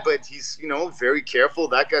guy, but he's, very careful.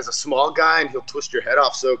 That guy's a small guy and he'll twist your head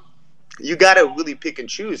off. So you got to really pick and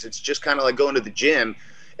choose. It's just kind of like going to the gym,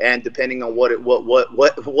 and depending on what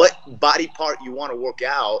body part you want to work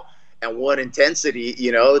out and what intensity,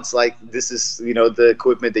 it's like this is, the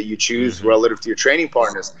equipment that you choose relative to your training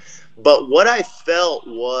partners. But what I felt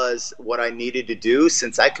was what I needed to do,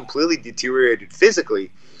 since I completely deteriorated physically,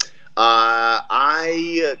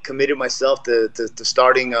 I committed myself to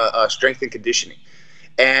starting strength and conditioning.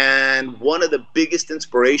 And one of the biggest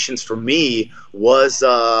inspirations for me was,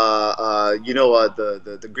 the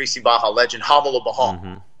Greasy Baja legend, Romulo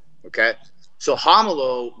Barral. Okay. So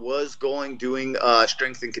Romulo was doing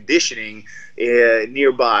strength and conditioning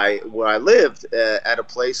nearby where I lived at a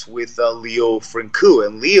place with Leo Frâncu.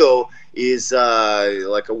 And Leo is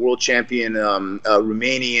like a world champion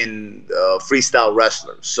Romanian freestyle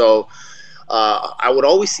wrestler. So I would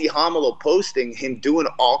always see Romulo posting him doing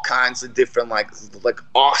all kinds of different like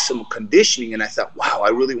awesome conditioning, and I thought, wow, I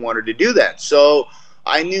really wanted to do that. So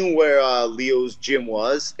I knew where Leo's gym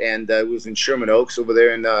was, and it was in Sherman Oaks over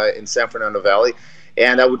there in San Fernando Valley,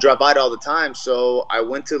 and I would drop by it all the time. So I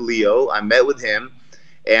went to Leo, I met with him,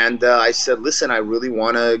 and I said, listen, I really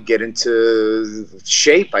want to get into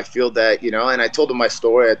shape. I feel that, and I told him my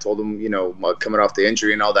story. I told him, coming off the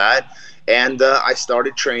injury and all that. And I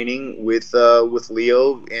started training with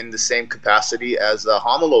Leo in the same capacity as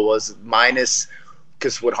Romulo was, minus,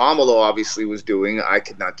 because what Romulo obviously was doing, I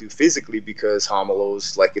could not do physically because Romulo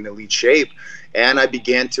was like in elite shape. And I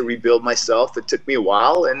began to rebuild myself. It took me a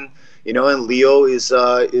while, and Leo is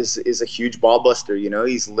a huge ball buster.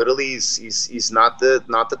 He's literally he's not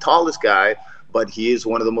the tallest guy, but he is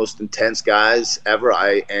one of the most intense guys ever.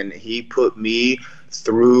 And he put me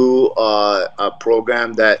through a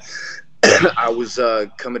program that I was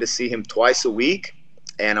coming to see him twice a week,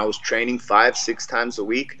 and I was training 5-6 times a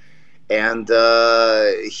week. And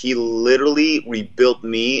he literally rebuilt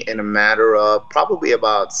me in a matter of probably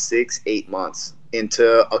about 6-8 months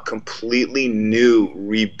into a completely new,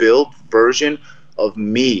 rebuilt version of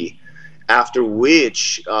me. After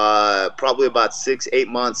which, probably about 6-8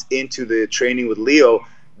 months into the training with Leo,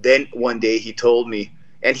 then one day he told me,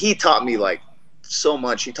 and he taught me like so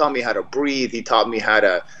much. He taught me how to breathe. He taught me how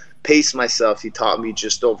to pace myself. He taught me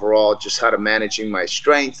just overall just how to managing my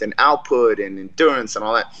strength and output and endurance and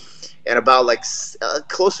all that. And about like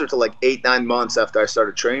closer to like 8-9 months after I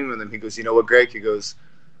started training with him, he goes, you know what, Greg? He goes,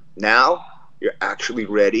 now you're actually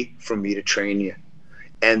ready for me to train you.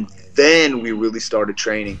 And then we really started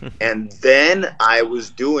training. And then I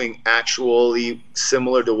was doing actually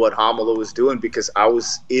similar to what Romulo was doing, because I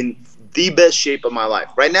was in the best shape of my life.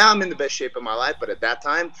 Right now I'm in the best shape of my life, but at that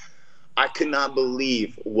time I could not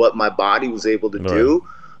believe what my body was able to do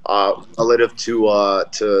relative to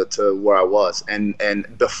where I was.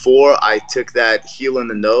 And before I took that heel in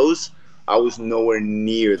the nose, I was nowhere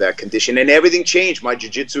near that condition, and everything changed. My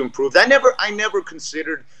jiu-jitsu improved. I never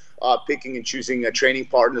considered picking and choosing training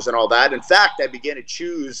partners and all that. In fact, I began to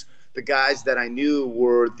choose the guys that I knew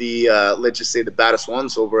were the, let's just say, the baddest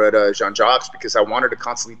ones over at Jean-Jacques, because I wanted to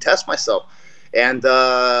constantly test myself. And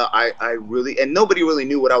I really, and nobody really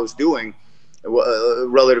knew what I was doing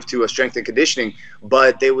relative to strength and conditioning,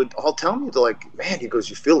 but they would all tell me, they're like, man, he goes,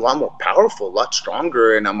 you feel a lot more powerful, a lot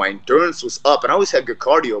stronger, and my endurance was up, and I always had good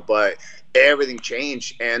cardio, but everything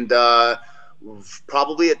changed. And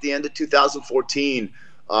probably at the end of 2014,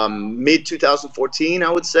 mid 2014,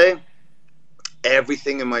 I would say,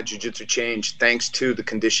 everything in my jiu-jitsu changed thanks to the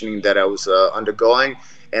conditioning that I was undergoing.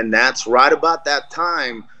 And that's right about that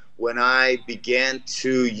time when I began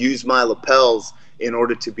to use my lapels in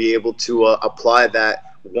order to be able to apply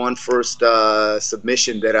that one first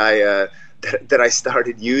submission that I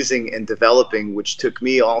started using and developing, which took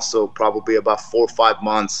me also probably about 4 or 5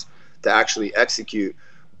 months to actually execute.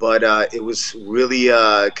 But it was really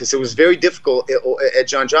because it was very difficult at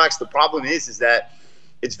Jean-Jacques. The problem is that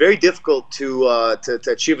it's very difficult to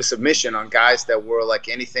achieve a submission on guys that were like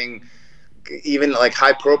anything even like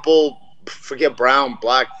high purple, forget brown,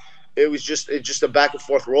 black. It's just a back and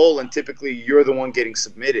forth roll, and typically you're the one getting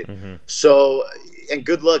submitted. Hmm. So, and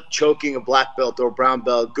good luck choking a black belt or a brown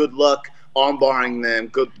belt. Good luck armbarring them.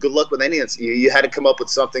 Good luck with any of it. You had to come up with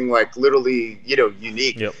something like literally,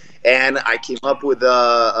 unique. Yep. And I came up with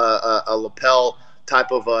a lapel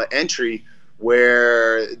type of entry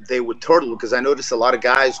where they would turtle, because I noticed a lot of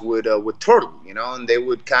guys would turtle, and they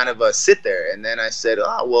would kind of sit there. And then I said,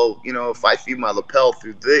 oh well, if I feed my lapel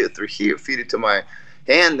through here, feed it to my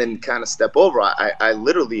hand, and kind of step over, I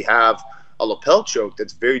literally have a lapel choke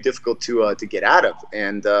that's very difficult to get out of.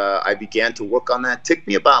 And I began to work on that. It took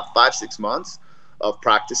me about 5-6 months of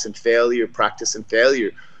practice and failure.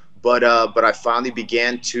 But I finally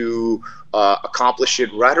began to accomplish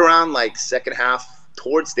it right around like second half,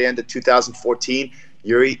 towards the end of 2014.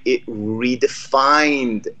 Yuri, it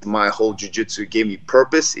redefined my whole jiu-jitsu. It gave me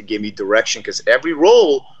purpose. It gave me direction, because every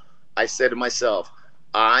roll, I said to myself,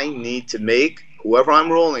 I need to make whoever I'm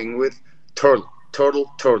rolling with turtle.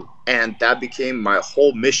 And that became my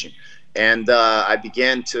whole mission. And I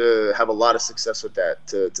began to have a lot of success with that,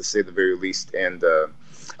 to say the very least. And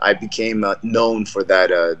I became known for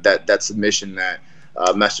that submission that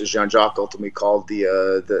Master Jean-Jacques ultimately called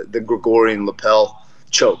the Gregorian lapel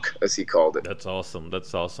choke, as he called it. That's awesome.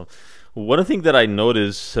 That's awesome. One thing that I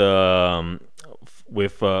notice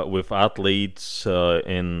with athletes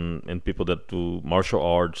and people that do martial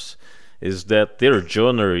arts is that their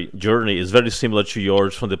journey is very similar to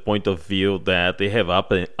yours, from the point of view that they have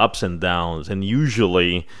ups and downs, and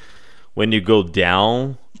usually when you go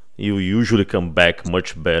down, you usually come back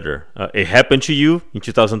much better. It happened to you in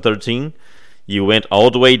 2013. You went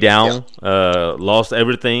all the way down, lost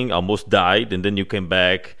everything, almost died, and then you came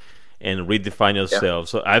back and redefined yourself.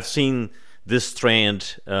 So I've seen this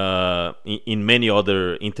trend in many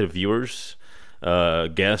other interviewers,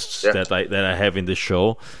 guests that I have in the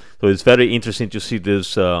show. So it's very interesting to see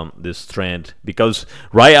this trend, because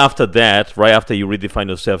right after you redefined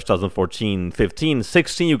yourself, 2014, 15,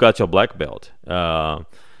 16, you got your black belt,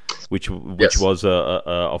 which was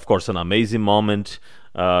of course an amazing moment.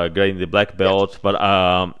 Getting the black belt, but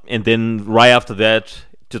and then right after that,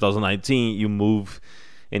 2019, you move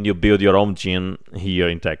and you build your own gym here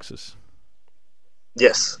in Texas.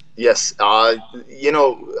 Yes.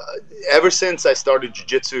 Ever since I started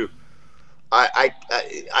jiu-jitsu,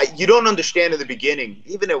 you don't understand in the beginning,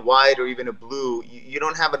 even at white or even at blue, you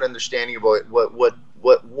don't have an understanding about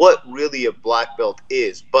what really a black belt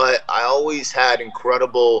is. But I always had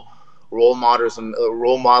incredible role models and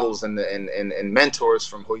mentors,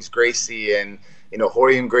 from Royce Gracie and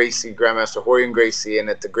Rorion Gracie, Grandmaster Rorion Gracie, and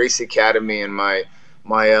at the Gracie Academy, and my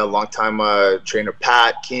longtime trainer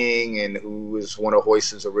Pat King, and who was one of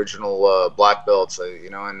Royce's original black belts,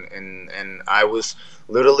 and I was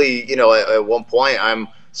literally, at one point I'm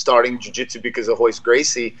starting jiu-jitsu because of Royce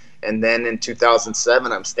Gracie, and then in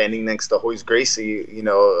 2007 I'm standing next to Royce Gracie,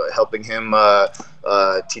 helping him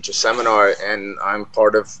teach a seminar, and I'm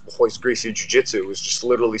part of Royce Gracie Jiu-Jitsu. It was just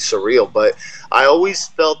literally surreal, but I always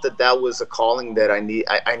felt that was a calling that I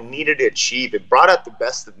needed to achieve. It brought out the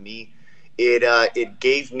best of me. It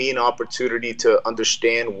gave me an opportunity to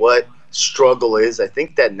understand what struggle is. I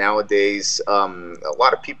think that nowadays a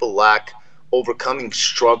lot of people lack overcoming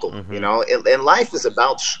struggle, and life is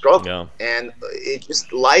about struggle, and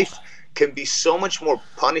life can be so much more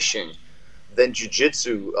punishing than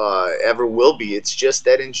jiu-jitsu ever will be. It's just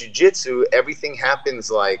that in jiu-jitsu, everything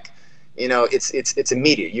happens like, it's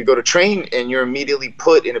immediate. You go to train and you're immediately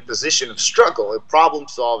put in a position of struggle, of problem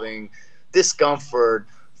solving, discomfort,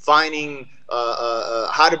 finding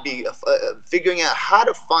figuring out how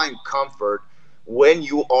to find comfort when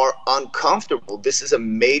you are uncomfortable. This is a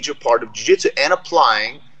major part of jiu-jitsu, and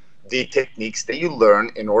applying the techniques that you learn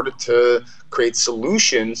in order to create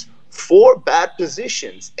solutions for bad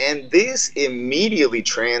positions. And this immediately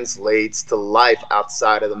translates to life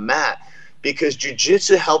outside of the mat, because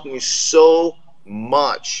jiu-jitsu helped me so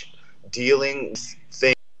much dealing with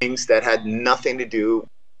things that had nothing to do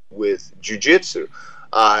with jiu-jitsu.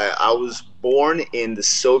 I was born in the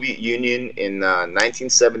Soviet Union in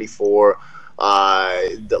 1974.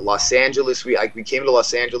 The Los Angeles. We came to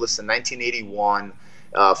Los Angeles in 1981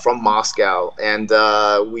 from Moscow, and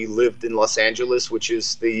we lived in Los Angeles, which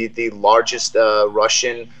is the largest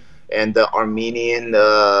Russian and Armenian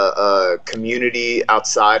community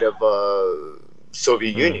outside of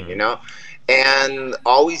Soviet Union. And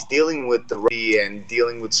always dealing with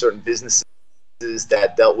dealing with certain businesses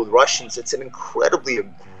that dealt with Russians. It's an incredibly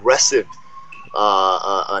aggressive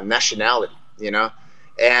nationality,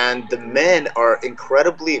 and the men are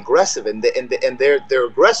incredibly aggressive, and they're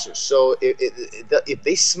aggressors. So if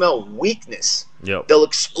they smell weakness, Yep. they'll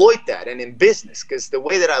exploit that. And in business, because the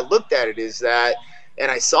way that I looked at it is that, and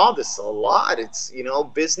I saw this a lot, it's,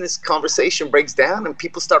 business conversation breaks down and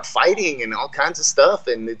people start fighting and all kinds of stuff,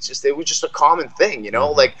 and it was just a common thing,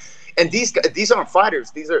 like, and these aren't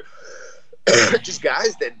fighters, these are just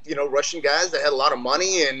guys that, Russian guys that had a lot of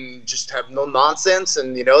money and just have no nonsense,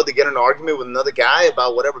 and they get in an argument with another guy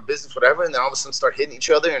about whatever business, whatever, and then all of a sudden start hitting each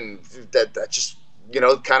other, and that just,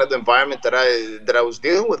 kind of the environment that I was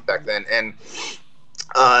dealing with back then. And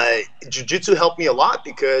jiu-jitsu helped me a lot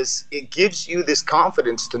because it gives you this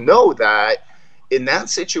confidence to know that in that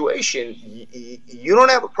situation you don't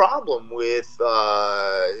have a problem with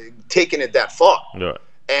taking it that far. Yeah.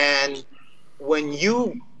 And when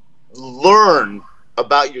you learn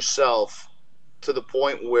about yourself to the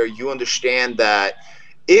point where you understand that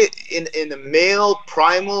in the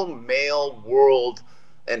primal male world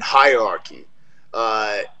and hierarchy,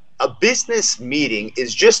 a business meeting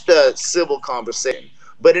is just a civil conversation.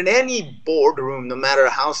 But in any boardroom, no matter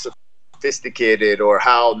how sophisticated or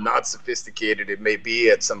how not sophisticated it may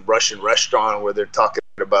be, at some Russian restaurant where they're talking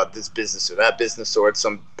about this business or that business, or at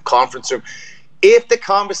some conference room, if the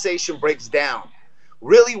conversation breaks down,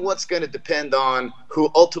 really what's going to depend on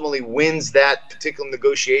who ultimately wins that particular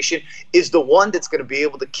negotiation is the one that's going to be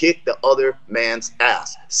able to kick the other man's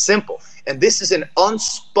ass. Simple. And this is an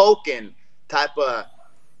unspoken type of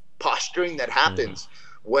posturing that happens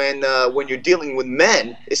when you're dealing with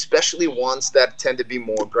men, especially ones that tend to be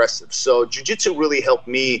more aggressive. So jiu-jitsu really helped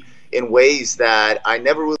me in ways that I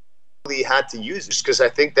never really had to use, just because I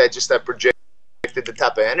think that that projected the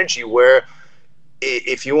type of energy where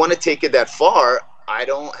if you want to take it that far, I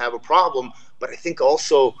don't have a problem. But I think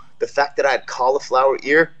also the fact that I had cauliflower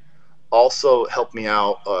ear also helped me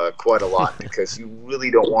out quite a lot, because you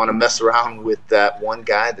really don't want to mess around with that one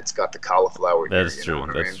guy that's got the cauliflower ear. That's true.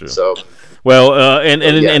 That's true. So, well,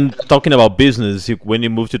 and talking about business, when you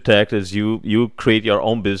moved to Texas, you create your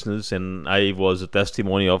own business, and I was a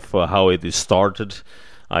testimony of how it started.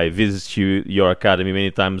 I visited your academy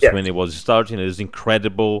many times when it was starting. It is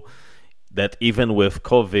incredible that even with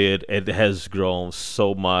COVID, it has grown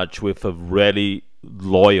so much with a really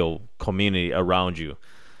loyal community around you,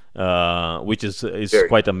 which is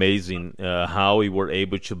quite amazing how we were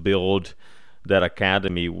able to build that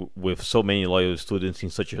academy with so many loyal students in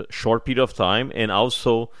such a short period of time, and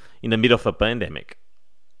also in the middle of a pandemic.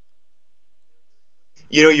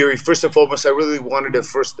 Yuri, first and foremost, I really wanted to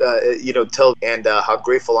first, tell and how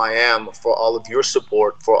grateful I am for all of your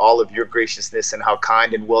support, for all of your graciousness, and how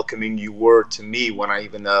kind and welcoming you were to me when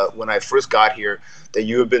I first got here. That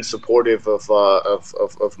you have been supportive of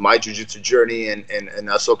my jiu-jitsu journey and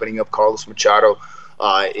us opening up Carlos Machado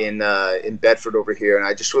in Bedford over here. And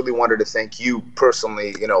I just really wanted to thank you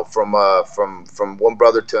personally, from one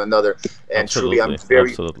brother to another. And Absolutely. Truly, I'm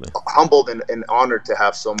very humbled and honored to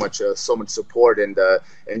have so much support. And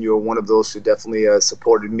you're one of those who definitely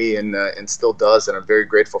supported me and still does. And I'm very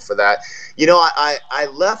grateful for that. I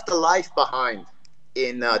left a life behind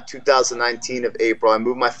in 2019 of April. I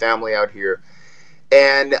moved my family out here,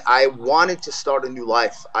 and I wanted to start a new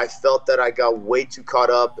life. I felt that I got way too caught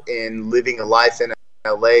up in living a life in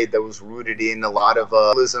LA that was rooted in a lot of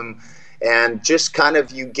realism, and just kind of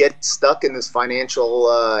you get stuck in this financial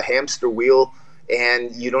hamster wheel,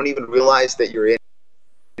 and you don't even realize that you're in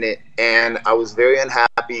it. And I was very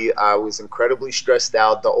unhappy. I was incredibly stressed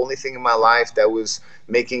out. The only thing in my life that was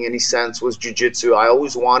making any sense was jiu-jitsu. I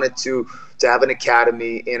always wanted to have an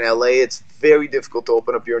academy in LA. It's very difficult to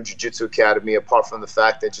open up your own jiu-jitsu academy, apart from the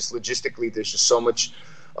fact that just logistically there's just so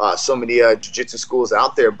many jiu-jitsu schools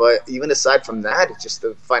out there. But even aside from that, it's just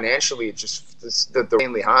financially, it's just they're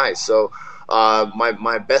mainly high. So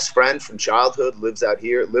my best friend from childhood lived out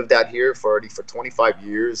here for 25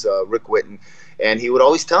 years, Rick Whitten, and he would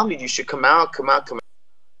always tell me, you should come out.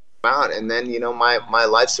 And then my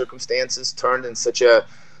life circumstances turned in such a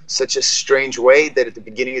strange way that at the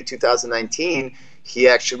beginning of 2019 he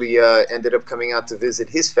actually ended up coming out to visit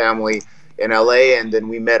his family in LA, and then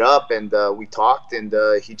we met up and we talked, and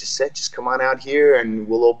he just said, just come on out here and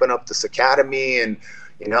we'll open up this academy, and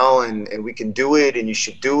and we can do it, and you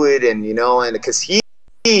should do it. And and because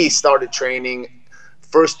he started training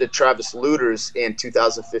first at Travis Luter's in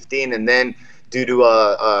 2015, and then due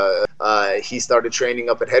to he started training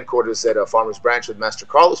up at headquarters at Farmers Branch with Master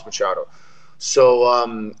Carlos Machado. So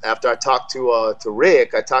after I talked to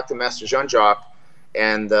Rick, I talked to Master Jean-Jacques,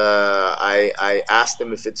 and I asked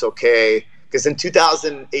him if it's okay, because in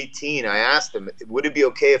 2018 I asked him, would it be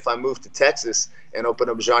okay if I moved to Texas and opened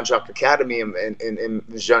up Jean-Jacques Academy? And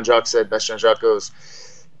Jean-Jacques said, Master Jean-Jacques goes,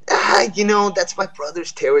 That's my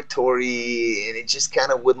brother's territory, and it just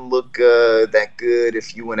kind of wouldn't look that good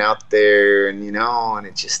if you went out there, and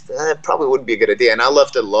it just probably wouldn't be a good idea. And I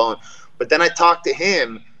left it alone. But then I talked to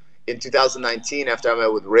him in 2019 after I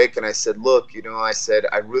met with Rick, and I said, look, I said,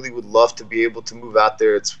 I really would love to be able to move out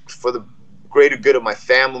there. It's for the greater good of my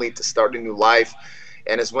family to start a new life.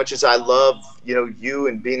 And as much as I love, you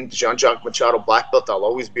and being Jean-Jacques Machado black belt, I'll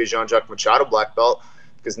always be a Jean-Jacques Machado black belt,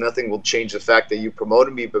 because nothing will change the fact that you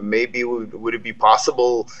promoted me. But maybe would it be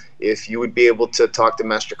possible if you would be able to talk to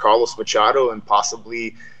Master Carlos Machado, and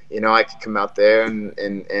possibly, I could come out there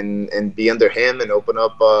and be under him and open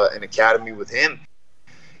up an academy with him.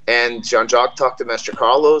 And Jean-Jacques talked to Master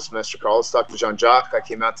Carlos talked to Jean-Jacques. I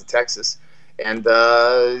came out to Texas, and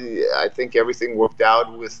I think everything worked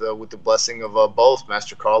out with the blessing of both.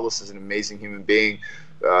 Master Carlos is an amazing human being.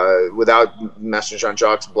 Without Master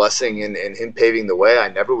Jean-Jacques' blessing and him paving the way, I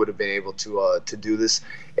never would have been able to do this.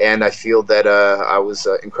 And I feel that I was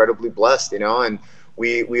incredibly blessed, and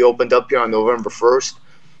we opened up here on November 1st,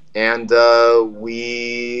 and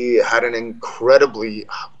we had an incredibly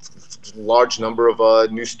large number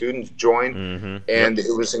of new students join, and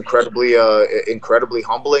it was incredibly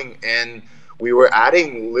humbling. And we were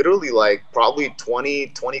adding literally like probably 20,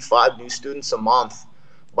 25 new students a month.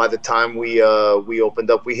 By the time we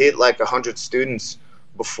opened up, we hit like 100 students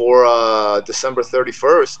before December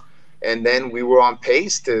 31st, and then we were on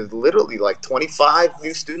pace to literally like 25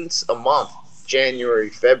 new students a month, January,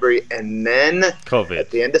 February, and then COVID. At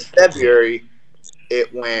the end of February,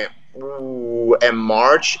 it went, and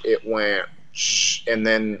March it went, and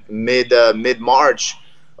then mid-March,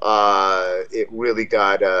 it really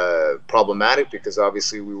got problematic, because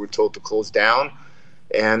obviously we were told to close down.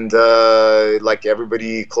 And like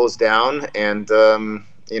everybody closed down, and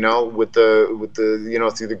with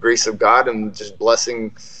the through the grace of God and just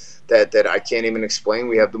blessing that I can't even explain,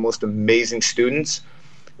 we have the most amazing students.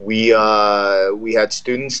 We had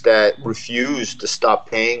students that refused to stop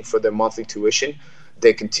paying for their monthly tuition.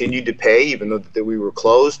 They continued to pay even though we were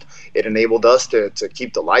closed. It enabled us to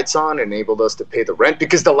keep the lights on, enabled us to pay the rent,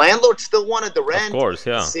 because the landlord still wanted the rent. Of course,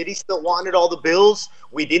 yeah. The city still wanted all the bills.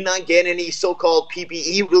 We did not get any so-called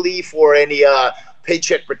PPE relief or any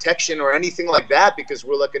paycheck protection or anything like that, because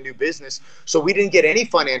we're like a new business. So we didn't get any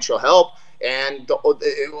financial help. And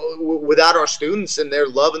without our students and their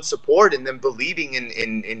love and support, and them believing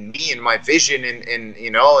in me and my vision,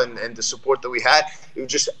 and the support that we had, it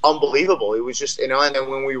was just unbelievable. It was just, and then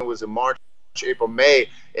when we was in March, April, May,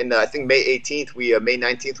 and I think May 18th, May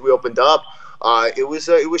 19th, we opened up. It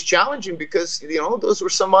was challenging, because those were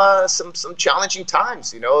some challenging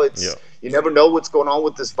times. You never know what's going on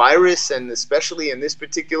with this virus, and especially in this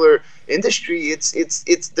particular industry,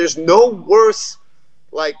 it's there's no worse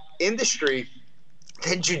like industry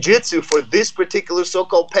than jiu-jitsu for this particular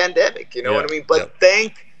so-called pandemic. You know what I mean? But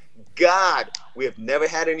thank God we have never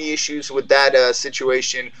had any issues with that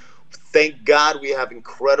situation. Thank God we have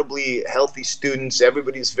incredibly healthy students.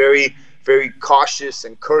 Everybody's very, very cautious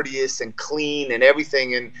and courteous and clean and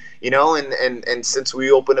everything. And and since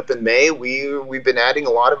we opened up in May, we've been adding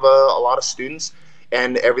a lot of students,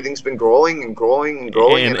 and everything's been growing and growing and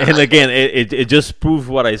growing. And again, it just proves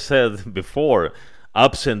what I said before.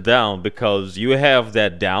 Ups and down, because you have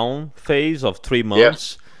that down phase of 3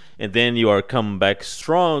 months, and then you are coming back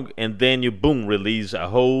strong, and then you boom release a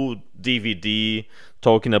whole DVD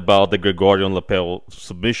talking about the Gregorian lapel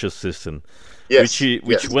submission system,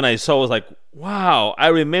 which when I saw, I was like, wow, I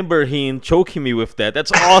remember him choking me with that.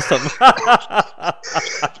 That's awesome.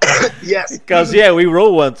 Yes, because we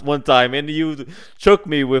rode one time, and you choked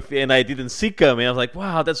me with, and I didn't see coming. I was like,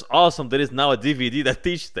 wow, that's awesome. There is now a DVD that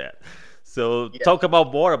teaches that. So talk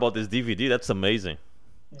about more about this DVD. That's amazing.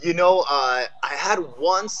 I had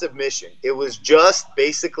one submission. It was just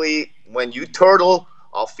basically, when you turtle,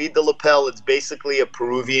 I'll feed the lapel. It's basically a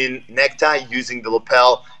Peruvian necktie using the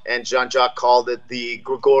lapel, and Jean-Jacques called it the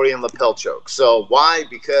Gregorian lapel choke. So why?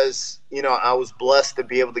 Because, I was blessed to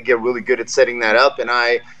be able to get really good at setting that up, and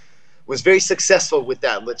I was very successful with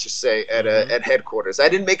that, let's just say, at headquarters. I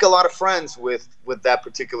didn't make a lot of friends with that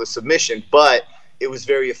particular submission, but it was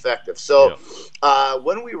very effective. So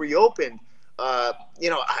when we reopened,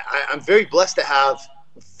 I'm very blessed to have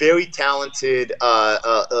very talented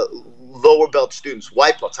lower belt students,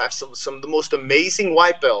 white belts. I have some of the most amazing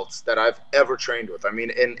white belts that I've ever trained with. I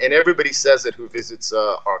mean, and everybody says it who visits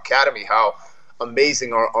our academy, how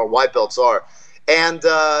amazing our white belts are. And,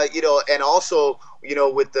 and also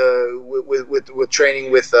with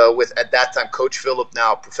training with at that time Coach Philip,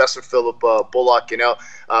 now Professor Philip Bullock,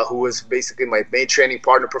 who was basically my main training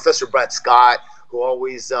partner, Professor Brad Scott, who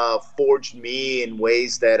always forged me in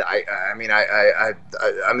ways that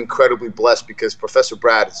I'm incredibly blessed, because Professor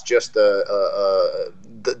Brad is just the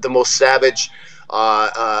most savage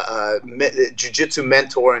jiu-jitsu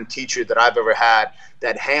mentor and teacher that I've ever had,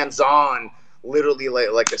 that hands-on literally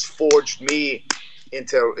like has forged me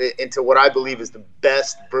into what I believe is the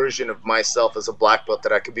best version of myself as a black belt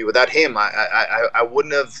that I could be. Without him, I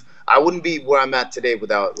wouldn't be where I'm at today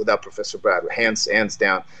without Professor Brad, hands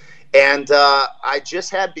down. And I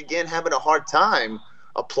just began having a hard time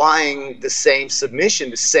applying the same submission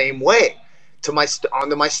the same way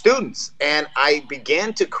onto my students, and I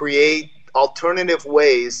began to create alternative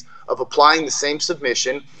ways of applying the same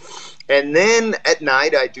submission. And then at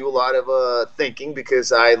night, I do a lot of thinking,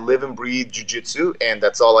 because I live and breathe jiu-jitsu, and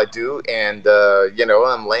that's all I do. And,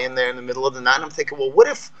 I'm laying there in the middle of the night, and I'm thinking, well, what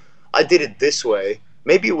if I did it this way?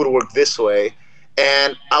 Maybe it would work this way.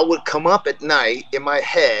 And I would come up at night in my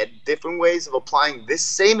head different ways of applying this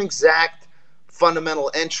same exact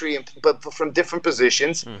fundamental entry, but from different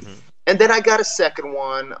positions. Mm-hmm. And then I got a second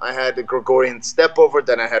one. I had a Gregorian step over,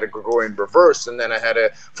 then I had a Gregorian reverse, and then I had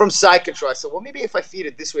from side control. I said, well, maybe if I feed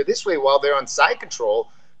it this way while they're on side control,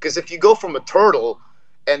 because if you go from a turtle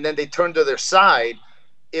and then they turn to their side,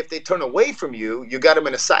 if they turn away from you, you got them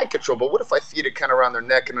in a side control. But what if I feed it kind of around their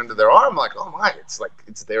neck and under their arm? I'm like, oh my,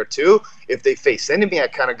 it's there too. If they face into me, I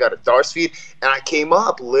kind of got a Darce feed, and I came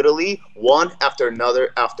up literally one after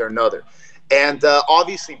another after another. And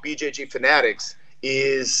obviously BJJ Fanatics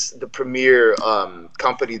is the premier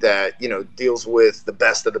company that deals with the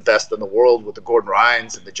best of the best in the world, with the Gordon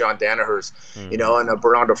Ryans and the John Danahers, mm-hmm. And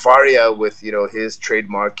Bernardo Faria with his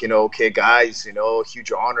trademark, okay guys,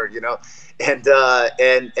 huge honor, and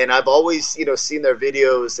I've always seen their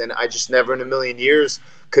videos, and I just never in a million years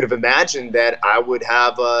could have imagined that I would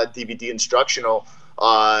have a DVD instructional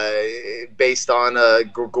based on a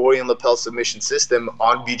Gregorian lapel submission system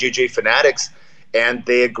on BJJ Fanatics. And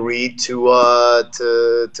they agreed to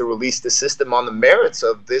release the system on the merits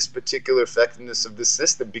of this particular effectiveness of this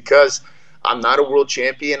system, because I'm not a world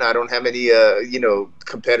champion. I don't have any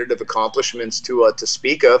competitive accomplishments to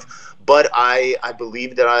speak of, but I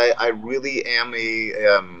believe that I really am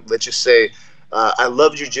let's just say I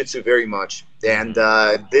love jiu-jitsu very much, and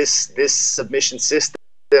this submission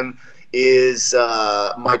system is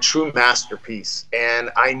my true masterpiece, and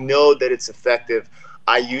I know that it's effective.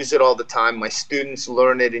 I use it all the time. My students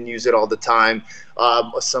learn it and use it all the time.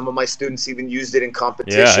 Some of my students even used it in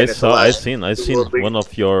competition. Yeah, I seen one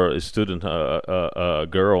of your student,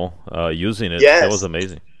 girl, using it. Yes. That was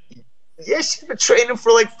amazing. Yeah, she's been training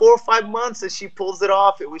for like 4 or 5 months, and she pulls it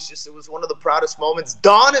off. It was one of the proudest moments.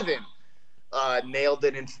 Donovan nailed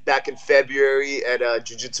it back in February at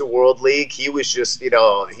Jiu-Jitsu World League. He was just, he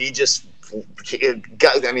got.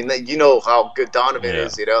 I mean, how good Donovan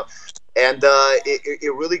is, And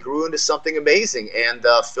it really grew into something amazing. And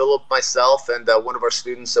Philip, myself, and one of our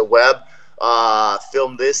students, Webb,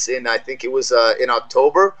 filmed this I think it was in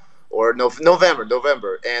October or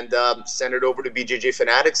November, and sent it over to BJJ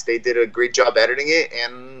Fanatics. They did a great job editing it,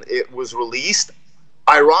 and it was released,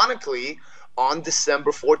 ironically, on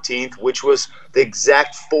December 14th, which was the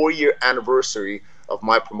exact 4-year anniversary of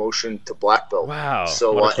my promotion to black belt. Wow!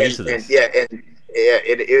 So what a coincidence. And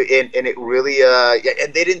it really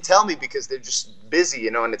and they didn't tell me because they're just busy,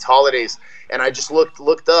 and it's holidays. And I just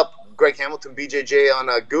looked up Greg Hamilton BJJ on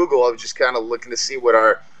Google. I was just kind of looking to see what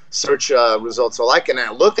our search results are like, and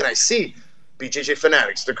I look and I see BJJ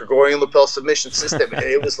Fanatics, the Gregorian lapel submission system, and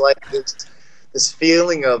it was like this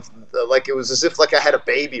feeling of like it was as if like I had a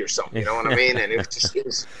baby or something. You know what I mean? And it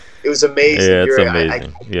was amazing. Yeah, it's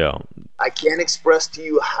amazing. I can't express to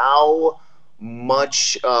you how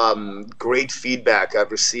much great feedback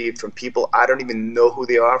I've received from people I don't even know who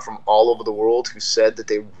they are, from all over the world, who said that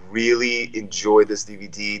they really enjoy this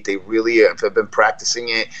DVD. They really have been practicing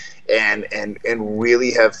it and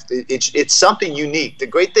really have it's something unique. The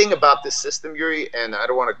great thing about this system, Yuri, and I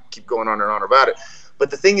don't want to keep going on and on about it,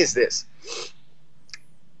 but the thing is this: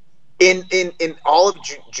 in all of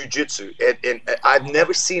jiu-jitsu, and I've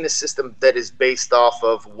never seen a system that is based off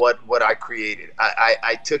of what I created.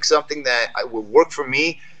 I took something that would work for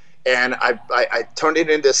me, and I turned it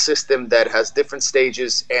into a system that has different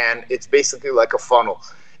stages, and it's basically like a funnel.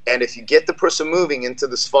 And if you get the person moving into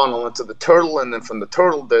this funnel, into the turtle, and then from the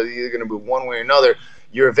turtle, they're either going to move one way or another,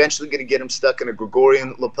 you're eventually going to get them stuck in a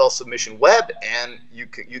Gregorian lapel submission web, and you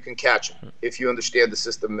can catch them if you understand the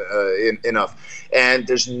system enough. And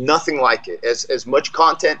there's nothing like it. As much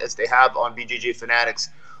content as they have on BJJ Fanatics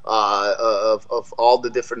of all the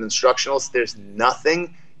different instructionals. There's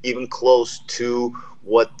nothing even close to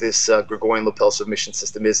what this Gregorian lapel submission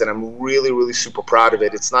system is, and I'm really, really super proud of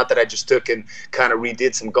it. It's not that I just took and kind of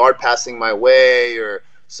redid some guard passing my way or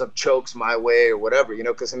some chokes my way or whatever,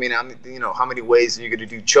 because I mean, how many ways are you going to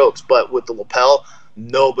do chokes? But with the lapel,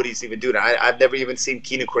 nobody's even doing it. I've never even seen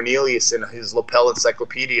Keenan Cornelius in his lapel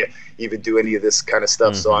encyclopedia even do any of this kind of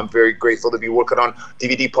stuff. So I'm very grateful to be working on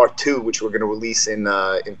DVD Part 2, which we're going to release in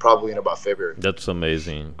probably in about February. That's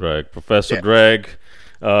amazing, Greg. Professor Greg.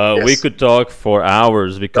 Yes. We could talk for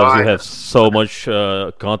hours because you have so much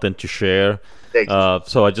content to share. Thank you.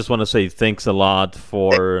 So I just want to say thanks a lot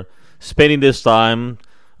for spending this time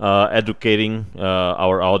educating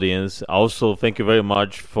our audience. Also, thank you very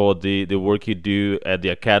much for the work you do at the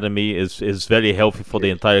Academy. Is very helpful for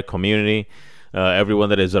the entire community. Everyone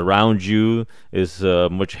that is around you is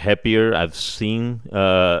much happier. I've seen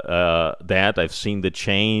that. I've seen the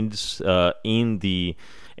change in the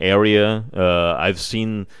area. I've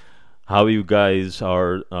seen how you guys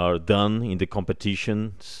are done in the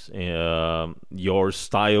competitions, your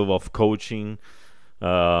style of coaching,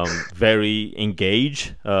 very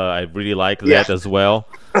engaged. I really like that as well.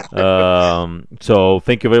 So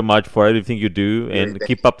thank you very much for everything you do, and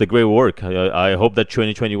keep up the great work. I hope that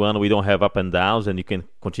 2021 we don't have up and downs, and you can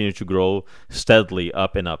continue to grow steadily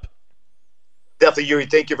up and up. Definitely, Yuri.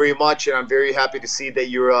 Thank you very much, and I'm very happy to see that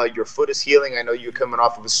your foot is healing. I know you're coming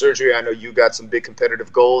off of a surgery. I know you got some big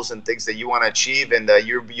competitive goals and things that you want to achieve, and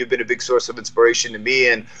you've been a big source of inspiration to me.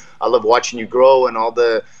 And I love watching you grow and all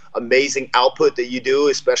the amazing output that you do,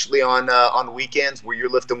 especially on weekends where you're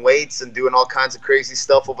lifting weights and doing all kinds of crazy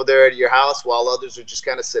stuff over there at your house, while others are just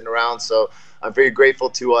kind of sitting around. So I'm very grateful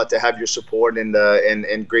to have your support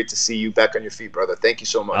and great to see you back on your feet, brother. Thank you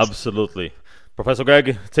so much. Absolutely. Professor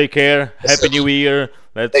Greg, take care. Happy New Year.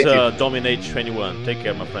 Let's dominate 21. Take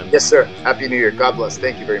care, my friend. Yes, sir. Happy New Year. God bless.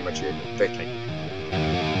 Thank you very much, Yuri. Thank you.